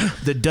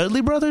 The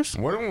Dudley brothers.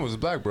 One of them was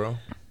black, bro.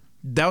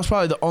 That was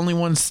probably the only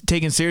ones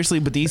taken seriously.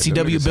 But the Them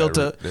ECW niggas built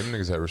had up. Them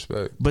niggas had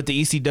respect. But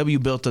the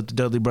ECW built up the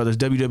Dudley brothers.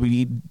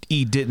 WWE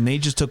didn't. They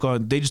just took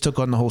on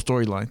the whole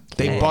storyline.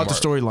 They What bought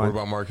about the What storyline.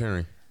 about Mark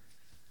Henry?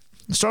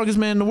 Strongest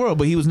man in the world,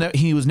 but he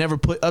was never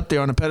put up there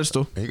on a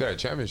pedestal. He got a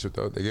championship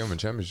though. They gave him a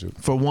championship.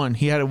 For one,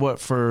 he had it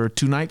for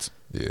 2 nights.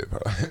 Yeah,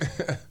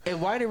 probably.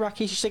 And why did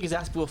Rikishi shake his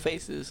ass with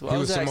faces? Why He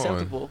was was that Samoan.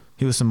 acceptable?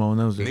 He was Samoan.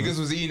 That was different. Niggas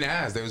was eating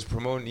ass. They was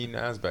promoting eating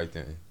ass back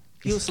then.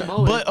 He was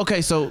Samoan. But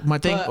okay, so my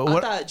thing. But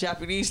What? I thought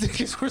Japanese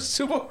niggas were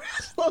sumo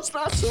wrestlers,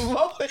 not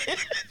Samoan.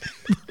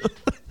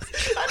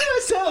 I know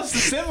it sounds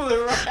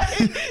similar,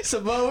 right?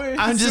 Samoan.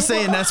 I'm just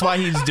saying that's why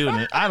he's doing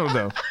it. I don't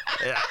know.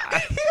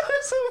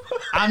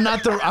 I'm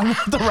not the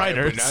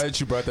writer. But now that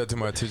you brought that to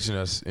my attention,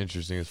 that's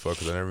interesting as fuck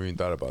because I never even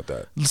thought about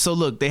that. So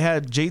look, they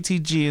had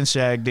JTG and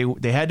Shaq.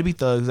 They had to be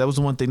thugs. That was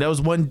the one thing. That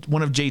was one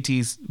of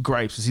JT's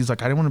gripes. Is he's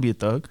like, I didn't want to be a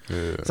thug. Yeah.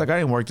 It's like I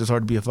didn't work this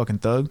hard to be a fucking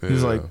thug.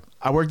 He's Yeah. like,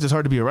 I worked this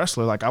hard to be a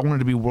wrestler. Like I wanted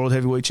to be world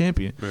heavyweight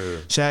champion. Yeah.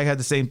 Shaq had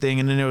the same thing,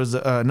 and then there was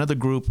another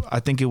group. I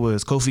think it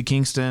was Kofi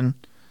Kingston.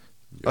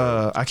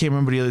 I can't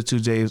remember the other two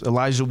Jays.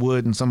 Elijah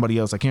Wood and somebody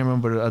else. I can't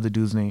remember the other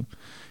dude's name.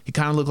 He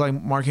kind of looked like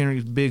Mark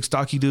Henry's big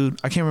stocky dude.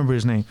 I can't remember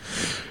his name.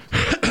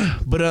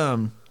 But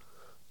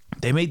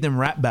they made them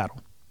rap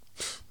battle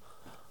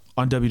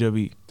on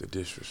WWE. The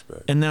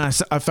disrespect. And then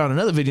I found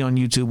another video on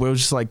YouTube where it was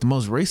just like the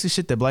most racist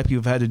shit that black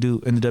people have had to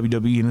do in the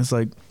WWE, and it's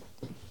like,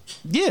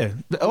 yeah,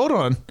 hold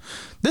on,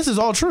 this is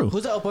all true.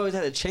 Who's that boy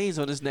that had chains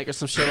on his neck or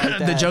some shit like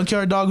that? The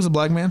Junkyard Dog was a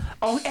black man.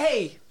 Oh,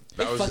 hey.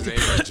 That They was his fucked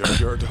name, like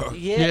Junkyard Dog.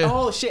 Yeah. Yeah.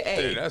 Oh shit.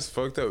 Hey. Hey, that's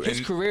fucked up. His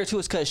And career too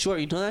was cut short.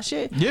 You know that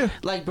shit? Yeah.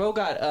 Like bro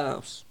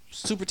got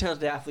super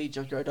talented athlete.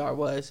 Junkyard Dog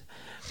was,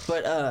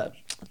 but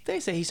they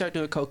say he started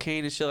doing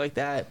cocaine and shit like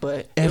that.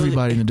 But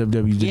Everybody in the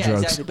WWE did yeah,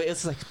 drugs. exactly. But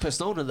it's like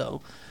persona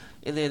though.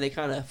 And then they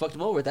kind of fucked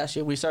him over with that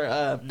shit. We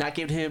started not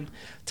giving him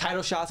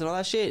title shots and all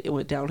that shit. It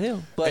went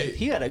downhill. But Hey.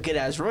 he had a good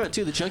ass run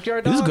too. The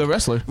Junkyard He Dog. was a good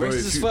wrestler. But Racist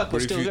if as you- fuck, but but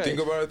if still you good. think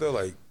about it though,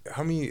 like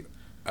how many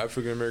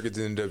African Americans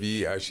in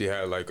WWE actually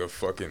had like a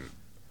fucking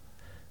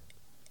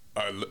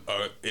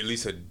at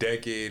least a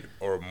decade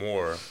or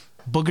more?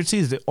 Booker T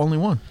is the only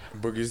one.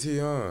 Booker T,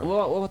 huh?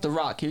 What about The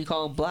Rock? Can you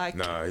call him black?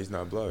 Nah, he's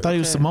not black. I thought he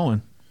was Okay.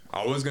 Samoan.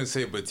 I was gonna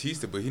say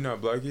Batista, but he's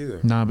not black either.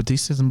 Nah,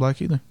 Batista isn't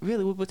black either.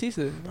 Really? What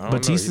Batista? I don't know,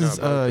 Batista's he's not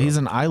black, he's though.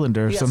 an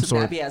Islander of He some had some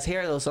sort. nappy ass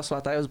hair though, so that's why I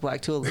thought he was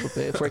black too a little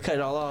bit before he cut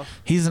it all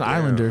off. He's an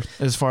Islander,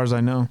 as far as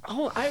I know.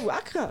 Oh, I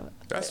could.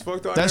 That's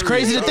fucked up. That's I never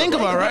crazy even to think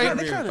thought about, that. right? I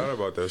never even thought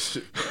about that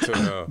shit till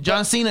now.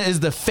 John Cena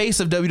is the face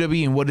of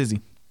WWE, and what is he?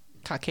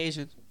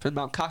 Caucasian from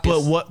Mount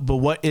Caucasus. But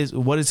what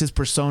is his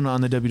persona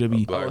on the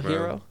WWE? Black Oh, man.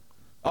 hero.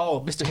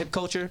 Oh, Mr. Hip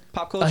Culture,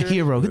 pop A culture.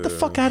 hero. Get the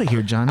fuck out of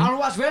here, Johnny. I don't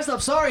watch wrestling.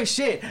 I'm sorry,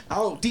 shit. I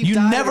don't deep You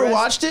dive never wrestling.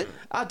 watched it?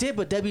 I did,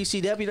 but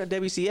WCW, not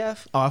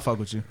WCF. Oh, I fuck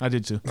with you. I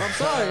did too. I'm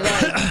sorry.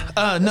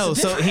 Like, No,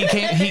 so he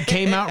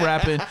came out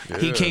rapping.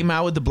 He Yeah. came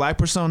out with the black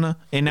persona,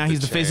 and now he's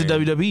the face of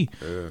chain. WWE.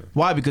 Yeah.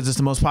 Why? Because it's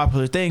the most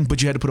popular thing,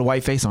 but you had to put a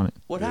white face on it.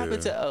 what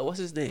happened to what's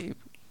his name?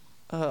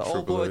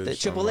 Old boy with the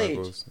Triple H.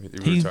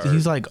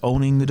 He's like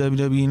owning the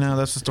WWE now.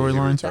 That's the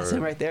storyline. retired. That's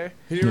him right there.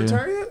 He didn't Yeah.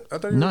 retire yet? I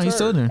thought he No, retired. he's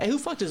still there. Hey, who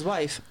fucked his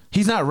wife?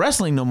 He's not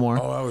wrestling no more.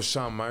 Oh, that was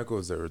Shawn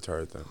Michaels that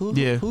retired then. Who?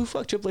 Yeah. Who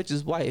fucked Triple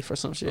H's wife or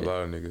some A shit?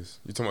 lot of niggas.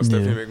 You talking about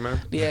Stephanie Yeah. McMahon?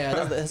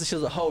 Yeah, she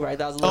was a hoe, right?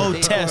 That was a little Oh,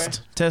 thing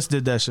Test. Test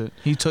did that shit.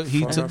 He took.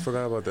 I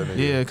forgot about that nigga.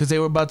 Yeah, because they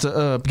were about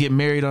to get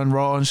married on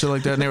Raw and shit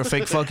like that, and they were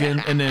fake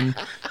fucking, and then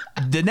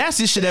the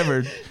nastiest shit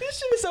ever. This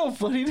shit is so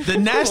funny. The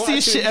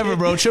nastiest shit ever,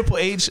 bro. Triple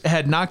H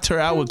had knocked her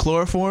out with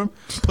chloroform,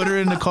 put her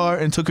in the car,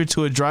 and took her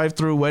to a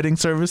drive-through wedding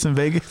service in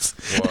Vegas.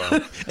 Wow.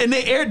 And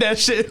they aired that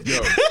shit. Yo,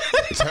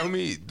 tell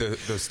me the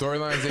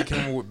storylines they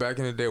came up with back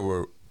in the day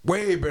were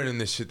way better than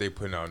the shit they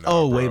putting out now.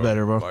 Oh, bro. way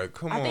better, bro. Like,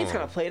 come I on. think it's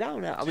kind of played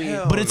out now. I mean,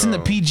 Hell But it's in the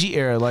no. PG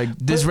era. Like,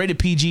 this rated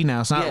PG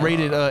now. It's not Yeah.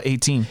 rated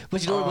 18.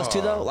 but you know what it was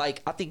too though?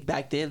 Like I think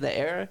back then the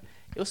era,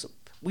 it was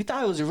we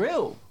thought it was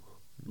real.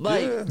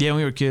 Like, Yeah, when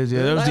we were kids.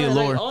 Yeah, that was the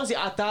allure. Honestly,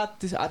 I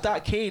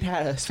thought Kane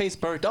had his face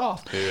burnt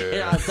off,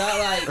 and I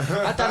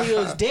thought he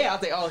was dead. I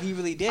was like, oh, he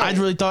really dead. I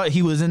really thought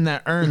he was in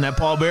that urn that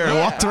Paul Bearer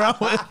walked around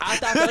with. I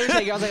thought the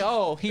Undertaker. I was like,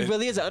 oh, he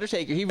really is an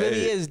Undertaker. He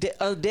really is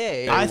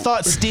dead. I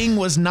thought Sting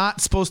was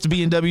not supposed to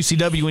be in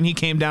WCW when he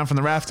came down from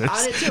the rafters.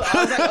 I did too.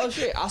 I was like, oh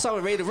shit. I saw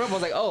him Ready to Rumble. I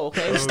was like, oh,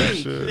 okay, it was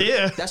Sting.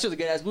 Yeah. That shit was a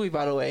good ass movie,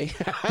 by the way.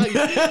 Ready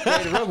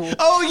to Rumble.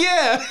 Oh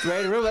yeah.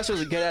 Ready to Rumble. That shit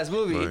was a good ass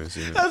movie.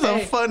 That's a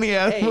funny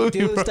ass movie,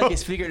 dude bro. stuck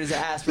his finger in his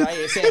ass, right?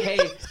 And said, hey,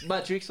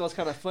 my drink smells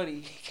kind of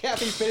funny.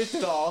 After he finished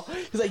it all,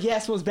 he's like, yeah,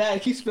 it smells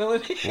bad. Keep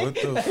smelling it. What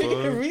the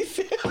fuck?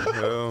 Refill.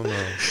 Hell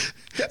no.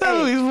 That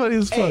movie's funny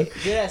as fuck. Hey,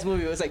 good ass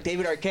movie. It was like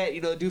David Arquette,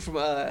 you know, dude from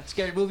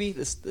Scary Movie,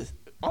 this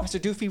Officer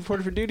Doofy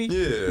reported for duty.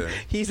 Yeah.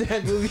 He's in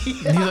that movie.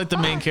 He's like the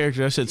main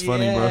character. That shit's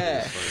funny, bro.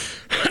 Yeah.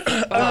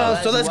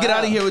 So let's get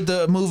out of here with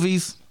the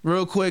movies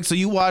real quick. So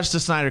you watched the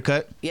Snyder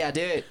Cut. Yeah, I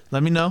did.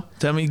 Let me know.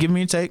 Tell me. Give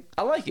me your take.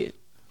 I like it.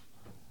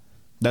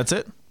 That's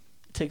it.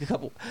 Take a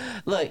couple.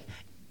 Look,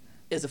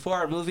 it's a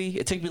 4-hour movie.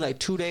 It took me like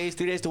 2 days,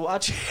 3 days to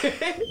watch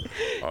it.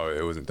 Oh,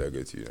 it wasn't that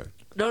good to you then.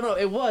 No,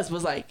 it was. It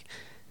was like,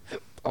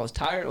 I was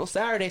tired on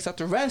Saturday, so I had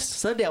to rest.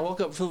 Sunday, I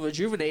woke up feeling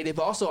rejuvenated,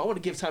 but also I want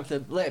to give time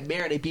to let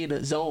marinate be in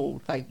the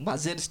zone, like my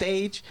zen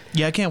stage.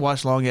 Yeah, I can't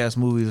watch long ass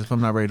movies if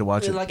I'm not ready to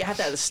watch it. Like I have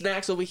to have the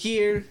snacks over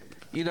here,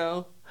 you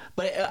know.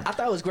 But I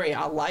thought it was great.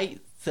 I liked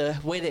the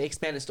way they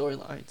expanded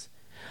storylines.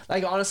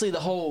 Like honestly,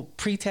 the whole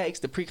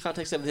pretext, the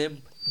pre-context of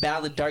them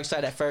battling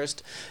Darkseid at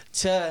first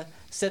to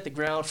set the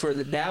ground for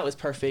the now is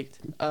perfect.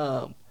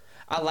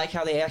 I like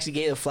how they actually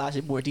gave the Flash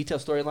a more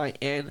detailed storyline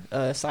and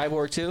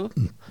Cyborg too.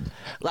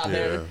 A lot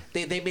better.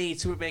 They made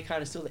Superman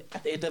kind of still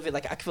at the end of it.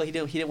 Like I feel like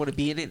he didn't want to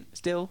be in it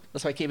still.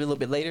 That's why he came in a little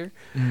bit later.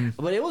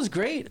 But it was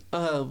great.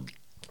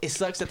 It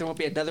sucks that there won't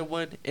be another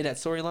one in that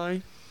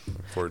storyline.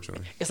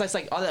 Unfortunately. It's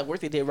like all that work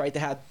they did, right? To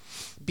have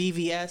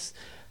BVS,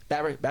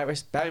 Batman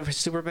vs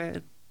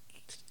Superman,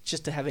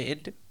 just to have it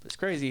end. It's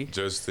crazy.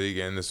 Justice League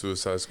and the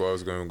Suicide Squad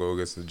was going to go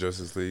against the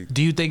Justice League.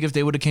 Do you think if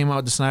they would have came out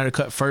with the Snyder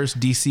Cut first,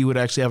 DC would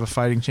actually have a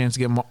fighting chance to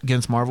get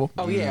against Marvel?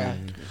 Oh yeah.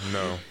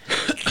 No.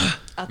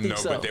 I think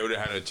so. But they would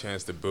have had a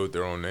chance to build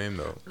their own name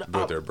though,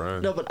 build their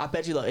brand. No, but I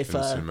bet you though, if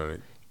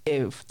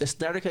the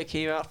Snyder Cut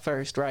came out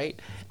first, right?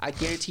 I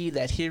guarantee you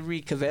that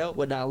Henry Cavill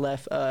would not have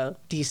left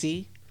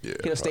DC. Yeah,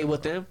 he'll stay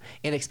with them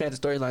and expand the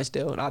storyline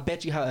still. And I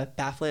bet you have a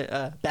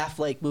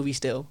Batfleck movie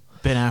still.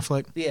 Ben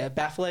Affleck? Yeah,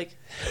 Batfleck.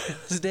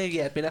 His name,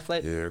 yeah, Ben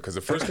Affleck. Yeah, because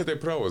the first cut they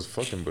put out was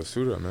fucking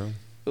Basuda, man.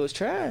 It was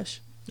trash.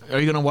 Are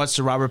you gonna watch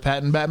the Robert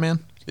Pattinson Batman?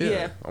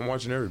 Yeah. I'm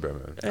watching every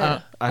Batman.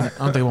 I don't think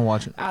I'm gonna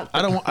watch it.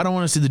 I don't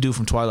want to see the dude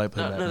from Twilight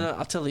play Batman. No.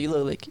 I'll tell you,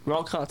 look, like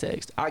wrong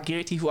context. I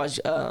guarantee you watch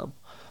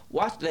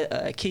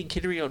the King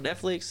Henry on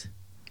Netflix.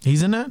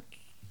 He's in that,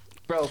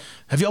 bro.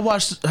 Have y'all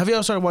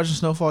started watching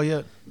Snowfall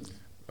yet?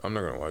 I'm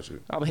not gonna watch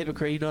it. I'm a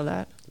hypocrite, you know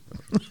that.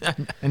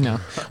 I know.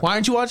 Why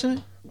aren't you watching it?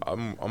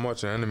 I'm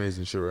watching animes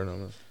and shit right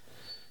now,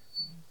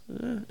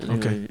 man.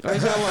 Okay. I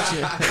gotta watch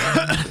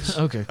it.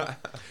 Okay.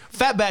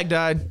 Fatback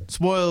died.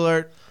 Spoiler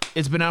alert.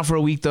 It's been out for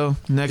a week though.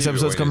 Next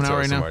episode's coming out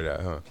right now.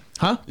 That,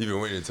 huh? You've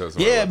been waiting to tell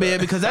somebody. Yeah, about man,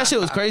 that. because that shit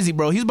was crazy,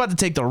 bro. He's about to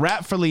take the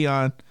rap for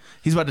Leon.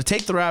 He's about to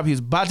take the rap. He's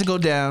about to go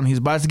down. He's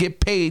about to get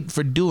paid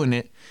for doing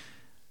it.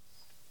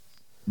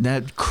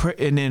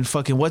 And then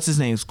fucking what's his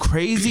name's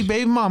crazy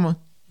baby mama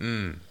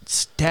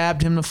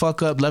stabbed him the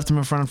fuck up, left him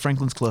in front of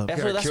Franklin's Club.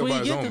 That's He got killed where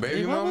by you his get own the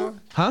baby mama?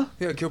 Huh?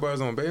 He got killed by his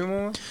own baby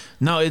mama?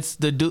 No, it's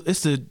the dude.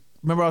 It's the.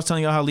 Remember I was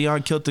telling y'all how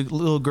Leon killed the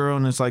little girl,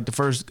 and it's like the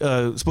first,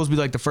 supposed to be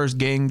like the first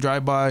gang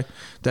drive-by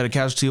that a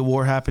casualty of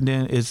war happened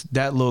in. It's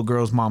that little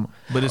girl's mama,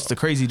 but it's the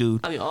crazy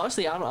dude. I mean,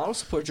 honestly, I don't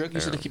support drug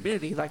use in the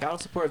community. Like, I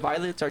don't support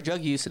violence or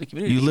drug use in the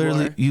community.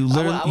 You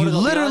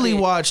literally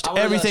watched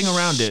everything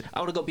around it. I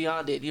want to go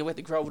beyond it. You know, we have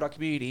to grow with our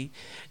community.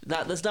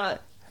 It's not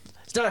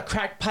a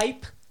crack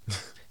pipe.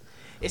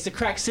 It's a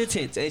crack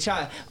sentence, and they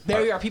try to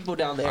bury our people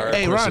down there. Right,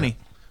 hey, Ronnie,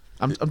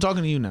 I'm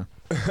talking to you now.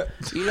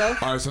 You know.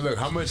 All right, so look,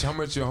 how much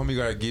your homie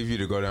gotta give you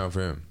to go down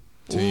for him?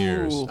 2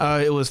 years.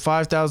 It was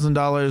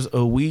 $5,000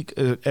 a week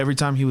every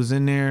time he was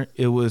in there.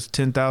 It was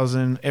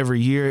 $10,000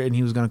 every year, and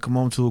he was gonna come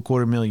home to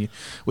 $250,000,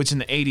 which in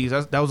the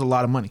 '80s that was a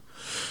lot of money.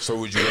 So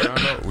would you go down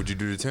though? Would you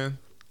do the 10?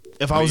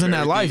 If I was in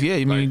that life, yeah.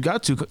 I mean, you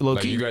got to low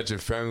Like key. you got your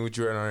family with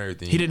you right now and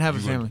everything. He didn't have a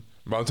family.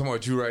 But I'm talking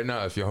about you right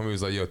now. If your homie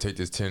was like, "Yo, take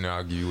this 10, and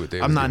I'll give you what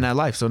they." I'm not in that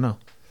life, so no.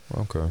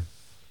 Okay,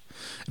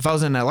 If I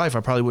was in that life, I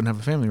probably wouldn't have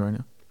a family right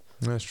now.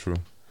 that's true.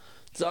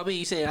 So I mean,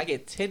 you saying I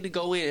get 10 to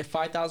go in and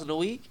 5,000 a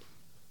week?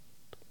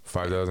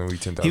 5,000 a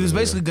week, 10,000. He was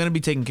basically gonna be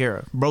taken care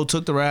of. Bro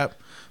took the rap,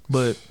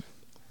 but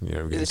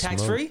Is it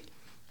tax free?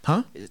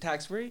 huh? Is it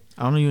tax free?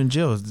 I don't know. You in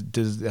jail? Are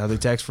they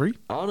tax free?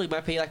 I don't know. You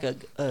might pay like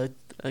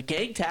a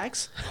gang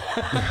tax.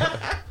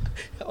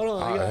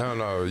 Hold on. Hell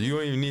no, you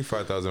don't even need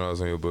 $5,000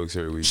 on your books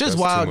every week. Shit's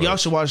That's wild. too Y'all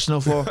much. should watch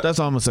Snowfall. That's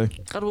all I'm gonna say.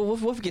 I don't know.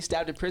 What if you get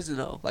stabbed in prison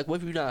though? Like,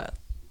 what if you're not?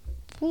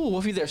 Ooh, what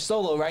if you're there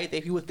solo, right? They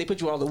put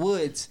you out in the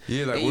woods.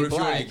 Yeah, like and what if you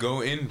black. only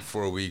go in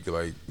for a week?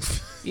 Like,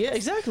 Yeah,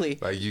 exactly.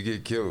 like you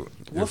get killed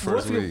your What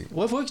first if week.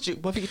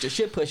 you get your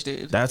shit pushed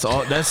in? That's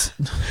all. That's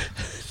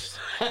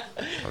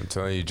I'm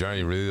telling you,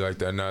 Johnny really liked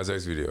that Nas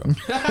X video.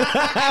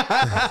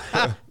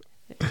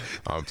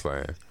 I'm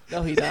playing.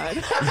 No, he died.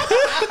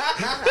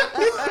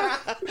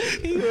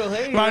 He real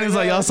hater. Ronnie was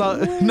like, y'all saw.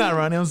 Not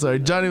Ronnie. I'm sorry.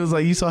 Johnny was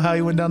like, you saw how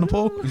he went down the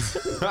pole? What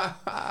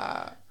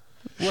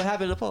happened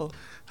to the poll?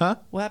 Huh?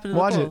 What happened to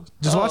Watch the it. poll?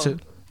 Just watch it.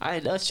 I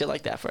didn't know shit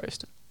like that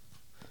first.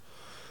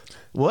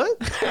 What?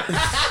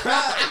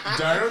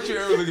 Johnny, don't you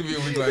ever look at me a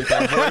week like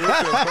that, bro. What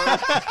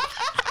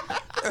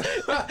the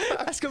fuck?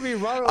 That's gonna be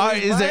wrong. All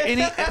right. Is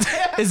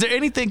there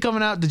anything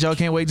coming out that y'all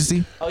can't wait to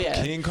see? Oh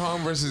yeah. King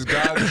Kong versus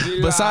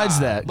Godzilla. Besides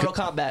that, Mortal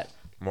Kombat.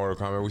 Mortal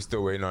Kombat, we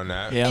still waiting on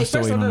that. yeah, I'm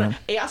still first waiting on of all, that.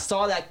 hey, I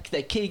saw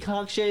that King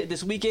Kong shit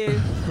this weekend.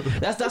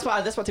 that's why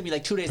it took me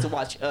like 2 days to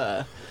watch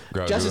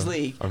Justice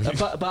League.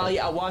 But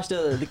yeah, I watched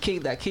the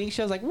King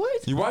show. I was like,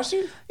 what? You watched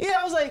it? Yeah,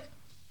 I was like,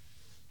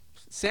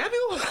 Samuel.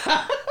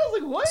 I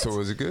was like, what? So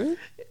was it good?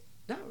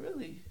 Not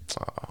really.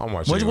 I'm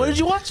watching. What did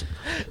you watch?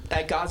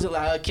 That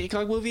Godzilla King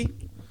Kong movie.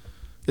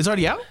 It's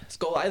already out.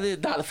 Skull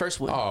Island, not the first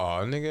one.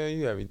 Oh, nigga,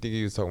 you have me think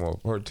you was talking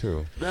about part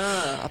 2.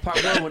 Nah,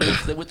 part 1 when they went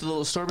through the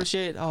little storm and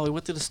shit. Oh, we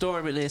went through the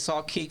storm and they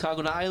saw King Kong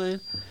on the island.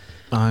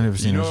 Oh, I never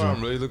seen You know that what show.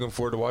 I'm really looking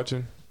forward to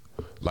watching?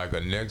 Like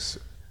the next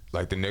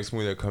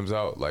movie that comes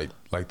out, like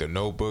The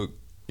Notebook,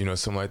 you know,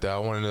 something like that. I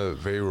want another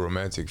very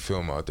romantic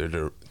film out there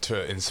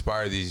to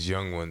inspire these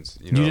young ones.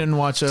 You know, didn't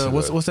watch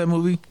what's that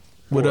movie?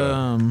 With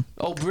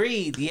Oh,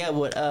 Breathe, yeah,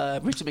 with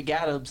Richard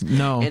McAdams.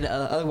 No. And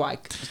other white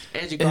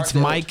Andrew it's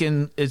Garfield. Mike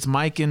and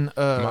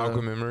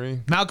Malcolm and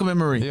Marie. Malcolm and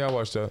Marie. Yeah, I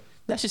watched that.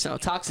 That shit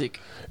sound toxic.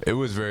 It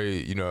was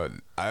very, you know,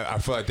 I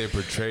feel like they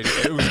portrayed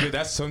it. It was good.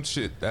 That's some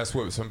shit. That's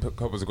what some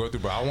couples go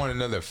through. But I want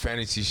another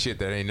fantasy shit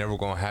that ain't never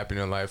gonna happen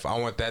in life. I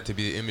want that to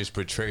be the image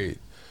portrayed.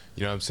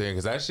 You know what I'm saying?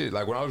 Because that shit,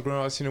 like when I was growing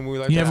up, I seen a movie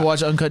like that. You ever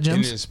watch Uncut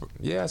Gems?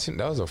 Yeah, I seen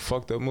that was a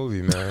fucked up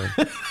movie, man.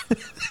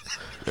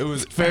 It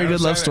was Very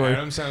good love story.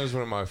 Adam Sandler's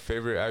one of my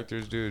favorite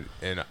actors, dude,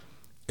 and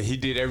he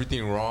did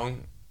everything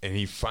wrong, and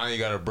he finally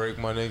got a break,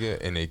 my nigga,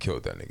 and they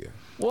killed that nigga.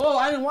 Whoa,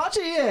 I didn't watch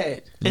it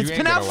yet. It's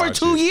been out for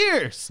 2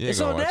 years. You ain't It's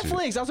gonna on watch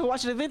Netflix. it. I was gonna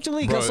watch it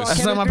eventually. Bro,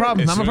 That's not my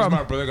problem. As Not my soon as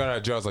problem. my brother got out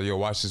of jail, I was like, yo,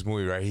 watch this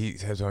movie, right? He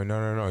said,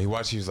 no. He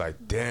watched it, he was like,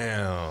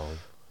 damn.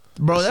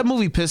 Bro, that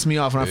movie pissed me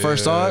off when I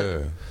first saw it.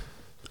 Yeah.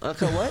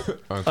 Uncut what?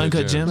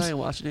 Uncut I Gems. ain't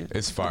watching it.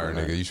 It's fire,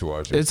 nigga. You should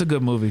watch it. It's a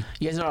good movie.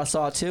 You guys know what I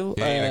saw too?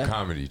 It ain't a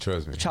comedy,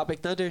 trust me. Tropic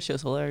Thunder. Shit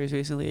was hilarious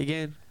recently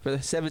again for the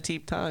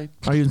 17th time.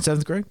 Are you in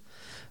 7th grade?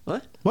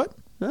 What? What?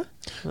 Huh?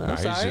 Nah, I'm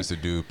he's sorry. just a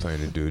dude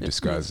playing a dude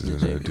disguised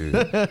as another dude.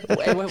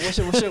 Wait,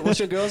 what's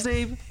your girl's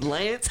name?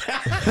 Lance? Hey,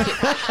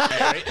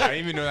 I didn't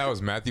even know that was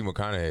Matthew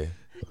McConaughey.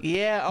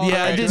 Yeah.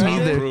 Yeah, I right. didn't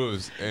Tom either.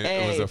 Cruise, and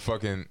it was Hey. a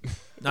fucking.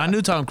 I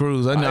knew Tom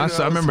Cruise. I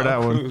remember that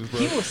one.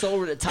 He was so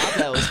over the top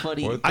that was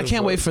funny. What I the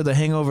can't wait fuck? for The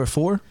Hangover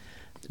 4.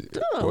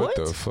 Oh, What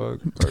the fuck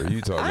are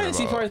you talking about? I didn't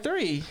see part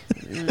 3.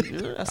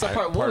 I saw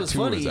part 1 was 2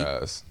 funny. was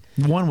ass.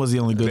 1 was the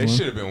only good They one.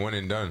 should have been one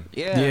and done.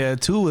 Yeah,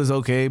 2 was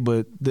okay,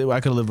 but I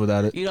could live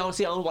without it. You know,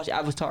 see, I only watched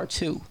Avatar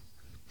 2.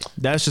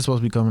 That's just supposed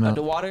to be coming out.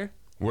 Underwater?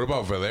 What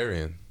about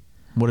Valerian?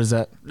 What is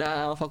that? Nah, I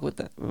don't fuck with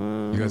that.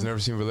 You guys never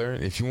seen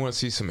Valerian? If you want to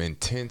see some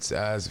intense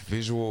ass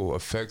visual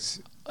effects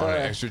on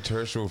an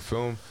extraterrestrial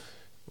film,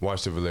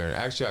 watch the Valerian.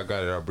 Actually, I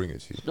got it. I'll bring it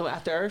to you. No,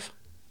 After Earth?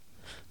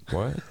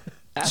 What?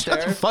 After Shut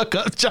the Earth? fuck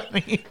up,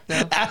 Johnny.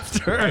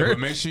 After. Hey, but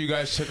make sure you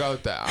guys check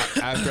out the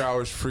After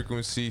Hours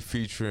Frequency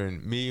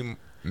featuring me,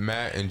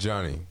 Matt, and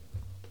Johnny.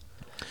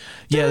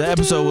 Yeah, that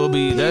episode will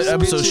be. That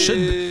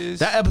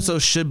Bitches.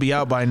 episode should be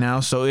out by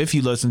now. So if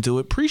you listen to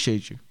it,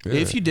 appreciate you. Yeah.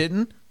 If you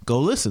didn't, go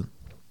listen.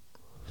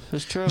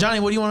 That's true. Johnny,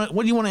 what do you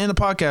want to end the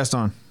podcast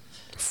on?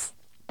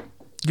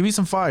 Give me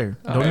some fire.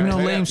 Don't even know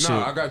Play lame that, shit. No,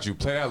 I got you.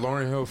 Play that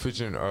Lauryn Hill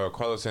featuring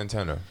Carlos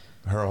Santana.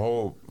 Her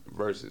whole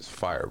verse is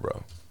fire,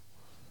 bro.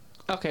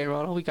 Okay,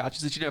 Ronald, we got you.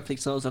 Since you never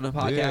think those on the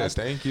podcast. Yeah,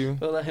 thank you.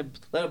 Well,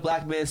 let a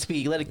black man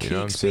speak. Let a You king know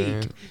what I'm speak.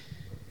 saying?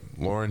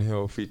 Lauryn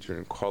Hill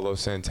featuring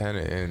Carlos Santana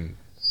and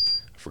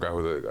I forgot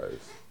who the other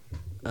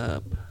guy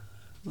is.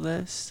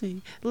 Let's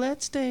see.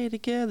 Let's stay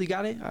together. You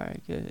got it? All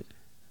right, good.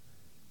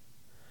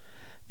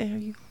 There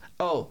you.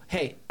 Oh,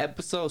 hey,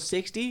 episode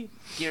 60,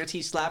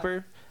 guaranteed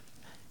slapper,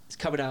 is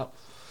coming out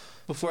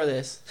before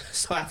this.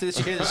 So after this,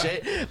 you hear the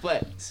shit.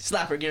 But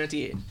slapper,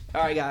 guaranteed.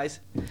 All right,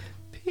 guys.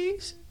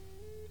 Peace.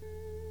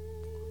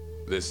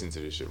 Listen to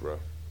this shit, bro.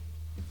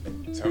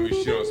 Tell me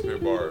she don't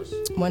spit bars.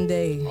 One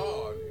day,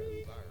 Oh,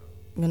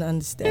 I'm gonna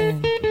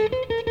understand.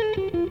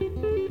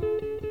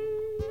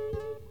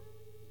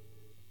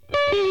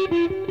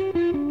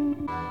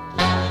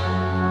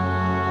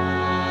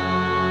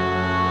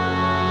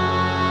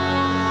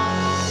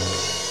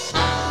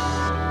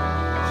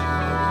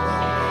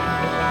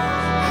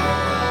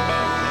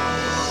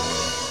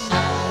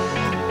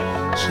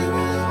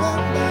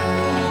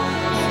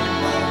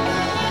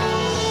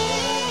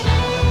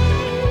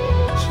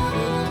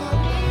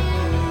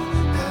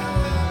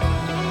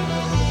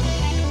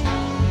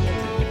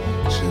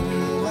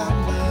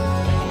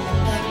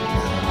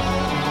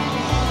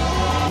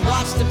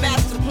 Watch the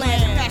master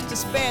plan. to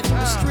spare through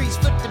the streets.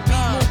 Flip the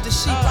beat, move the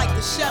sheep like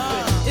the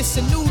shepherd. It's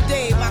a new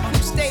day, my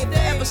crew stay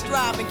forever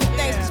striving. Give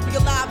thanks to be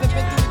alive and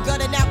been through the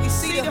gutter, now we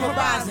see the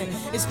horizon.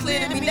 It's clear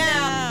to me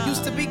now.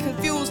 Used to be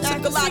confused,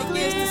 took a lot of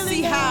years to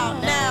see how.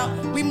 Now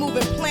we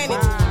moving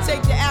planets.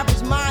 Take the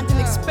average mind and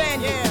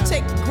expand it.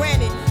 Take it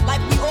granted, like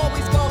we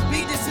always gonna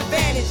be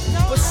disadvantaged.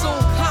 But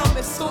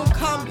soon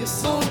come, you're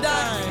soon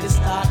done. You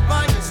start,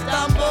 run, you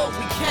stumble,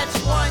 we catch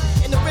one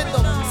in the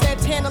rhythm.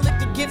 Santana lick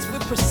the gets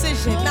with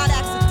precision, not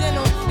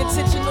accidental,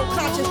 intentional,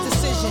 conscious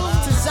decision.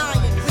 To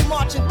Zion, we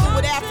marching through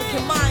with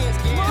African Mayans,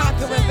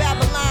 conquering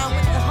Babylon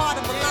with the heart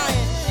of a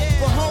lion.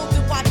 Behold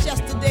and watch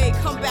yesterday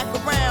come back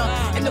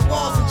around, and the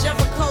walls of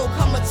Jericho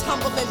come a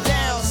tumbling down.